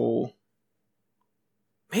 So,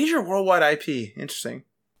 major worldwide IP. Interesting.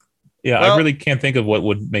 Yeah, well, I really can't think of what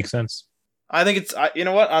would make sense. I think it's, you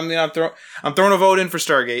know what? I'm throwing a vote in for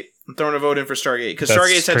Stargate. I'm throwing a vote in for Stargate because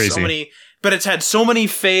Stargate's had so many, but it's had so many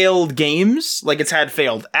failed games. Like it's had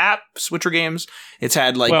failed apps, which are games. It's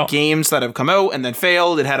had like games that have come out and then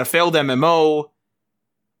failed. It had a failed MMO.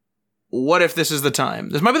 What if this is the time?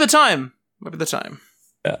 This might be the time.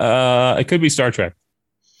 It could be Star Trek.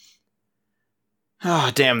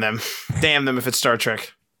 Oh, damn them if it's Star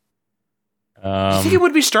Trek. Do you think it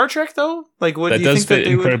would be Star Trek though? Like, what do you think that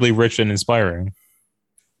incredibly rich and inspiring?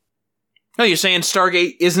 No, you're saying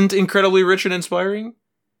Stargate isn't incredibly rich and inspiring?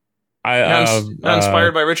 Not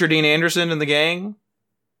inspired by Richard Dean Anderson and the gang?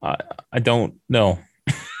 I don't know.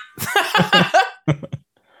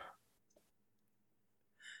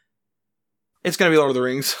 It's gonna be Lord of the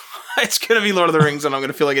Rings. It's gonna be Lord of the Rings, and I'm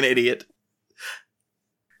gonna feel like an idiot.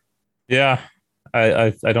 Yeah,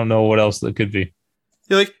 I don't know what else that could be.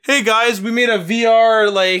 You're like, hey guys, we made a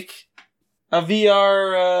VR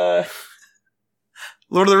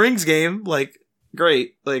Lord of the Rings game. Like,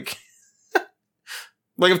 great. Like,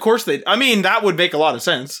 like of course I mean, that would make a lot of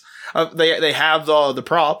sense. They have the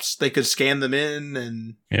props. They could scan them in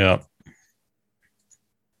and. Yeah.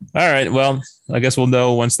 All right. Well, I guess we'll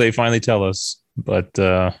know once they finally tell us. But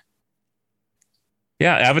yeah,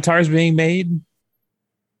 Avatar's being made.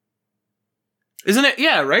 Isn't it?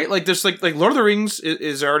 Yeah, right? Like there's like Lord of the Rings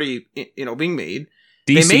is already, being made.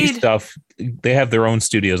 DC stuff, they have their own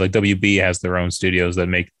studios. Like WB has their own studios that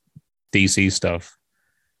make DC stuff.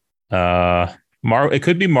 It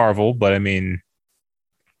could be Marvel, but I mean,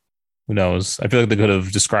 who knows? I feel like they could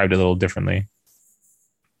have described it a little differently.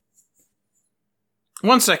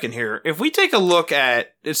 1 second here. If we take a look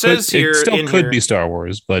at it says here, it still could be Star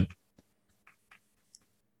Wars, but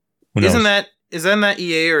who knows? Is that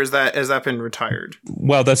EA or has that been retired?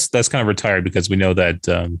 Well, that's kind of retired because we know that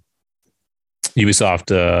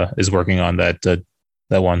Ubisoft is working on that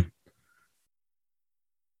one.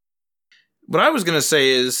 What I was gonna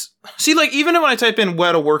say is, see, like even when I type in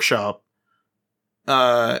Weta Workshop,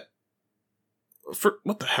 for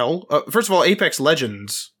what the hell? First of all, Apex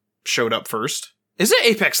Legends showed up first. Is it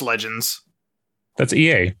Apex Legends? That's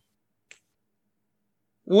EA.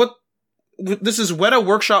 What? This is Weta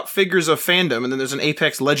Workshop Figures of Fandom, and then there's an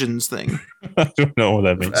Apex Legends thing. I don't know what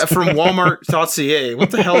that means. From Walmart.ca. What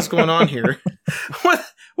the hell's going on here?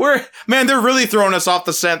 Man, they're really throwing us off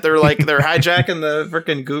the scent. They're hijacking the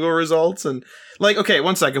freaking Google results. And like, okay,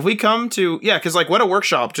 1 sec. If we come to, because like Weta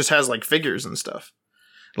Workshop just has like figures and stuff.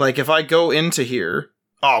 Like if I go into here,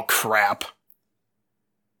 oh crap.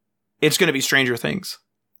 It's going to be Stranger Things.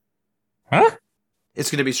 Huh? It's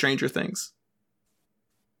going to be Stranger Things.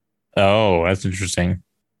 Oh, that's interesting.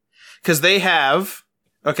 Because they have...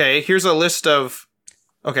 Okay, here's a list of...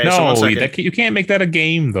 Okay, no, so 1 second. You can't make that a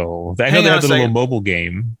game, though. I know they have the little mobile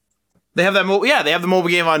game. They have that they have the mobile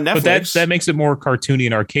game on Netflix. But that makes it more cartoony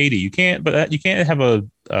and arcadey. You can't have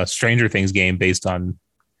a Stranger Things game based on,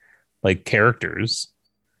 like, characters.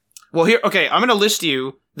 Well, here... Okay, I'm going to list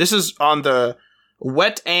you... This is on the...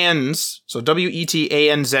 Wetanz, so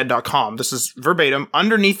WETANZ.com. This is verbatim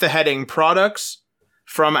underneath the heading products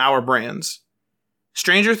from our brands.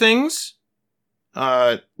 Stranger Things,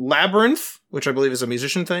 Labyrinth, which I believe is a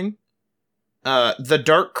musician thing. The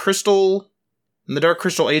Dark Crystal, and the Dark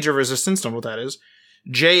Crystal Age of Resistance, don't know what that is.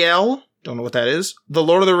 JL, don't know what that is. The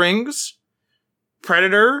Lord of the Rings,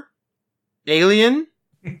 Predator, Alien,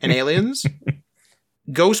 and Aliens.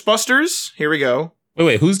 Ghostbusters, here we go.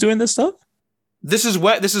 Wait, who's doing this stuff? This is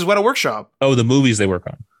Weta Workshop. Oh, the movies they work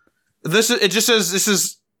on. It just says this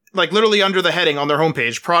is like literally under the heading on their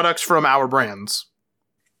homepage, products from our brands.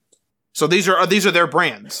 So these are their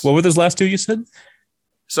brands. What were those last two you said?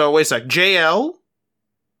 So wait a sec. JL,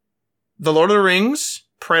 The Lord of the Rings,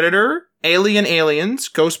 Predator, Alien, Aliens,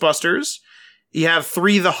 Ghostbusters, You have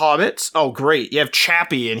 3 The Hobbits. Oh, great. You have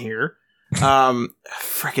Chappie in here.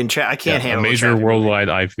 Freaking I can't handle a major worldwide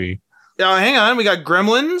IP. Hang on. We got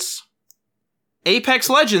Gremlins, Apex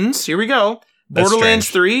Legends. Here we go. That's Borderlands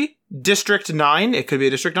strange. 3, District 9. It could be a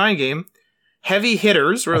District 9 game. Heavy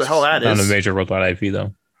Hitters. Where the hell that is? Not a major worldwide IP,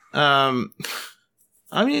 though.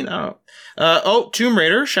 I mean, I don't. Tomb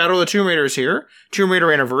Raider. Shadow of the Tomb Raider is here. Tomb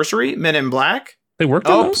Raider Anniversary. Men in Black. They worked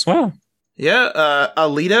on those? Wow. Yeah.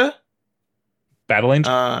 Alita. Battle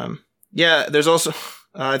Angel? Yeah, there's also...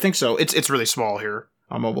 I think so. It's really small here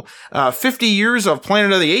on mobile. 50 Years of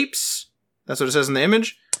Planet of the Apes. That's what it says in the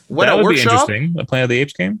image. That would be interesting. A Planet of the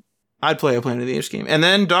Apes game? I'd play a Planet of the Apes game. And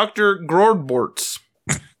then Dr. Grodborts.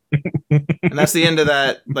 And that's the end of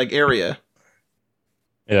that area.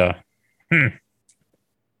 Yeah.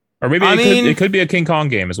 Or maybe it could be a King Kong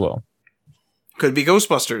game as well. Could be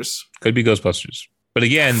Ghostbusters. But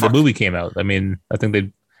again, the movie came out. I mean, I think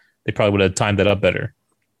they probably would have timed that up better.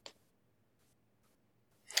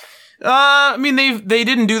 I mean, they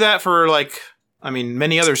didn't do that for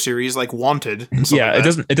many other series like Wanted. And stuff like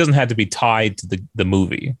that. It doesn't have to be tied to the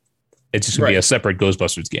movie. It's just gonna be a separate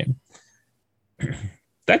Ghostbusters game.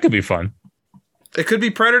 That could be fun. It could be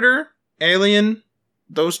Predator, Alien.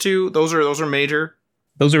 Those two. Those are major.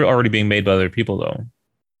 Those are already being made by other people, though.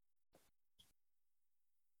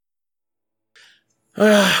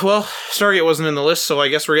 Well, Stargate wasn't in the list, so I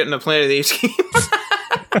guess we're getting a Planet of the Apes game.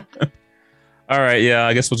 All right, yeah,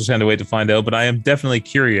 I guess we'll just have to wait to find out, but I am definitely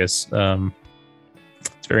curious.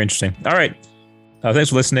 It's very interesting. All right. Thanks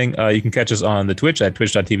for listening. You can catch us on the Twitch at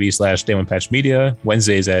twitch.tv/DayOnePatchMedia,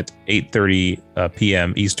 Wednesdays at 8:30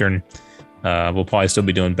 p.m. Eastern. We'll probably still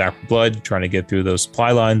be doing Back for Blood, trying to get through those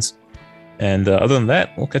supply lines. And other than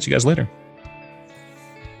that, we'll catch you guys later.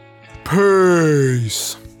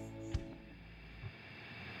 Peace.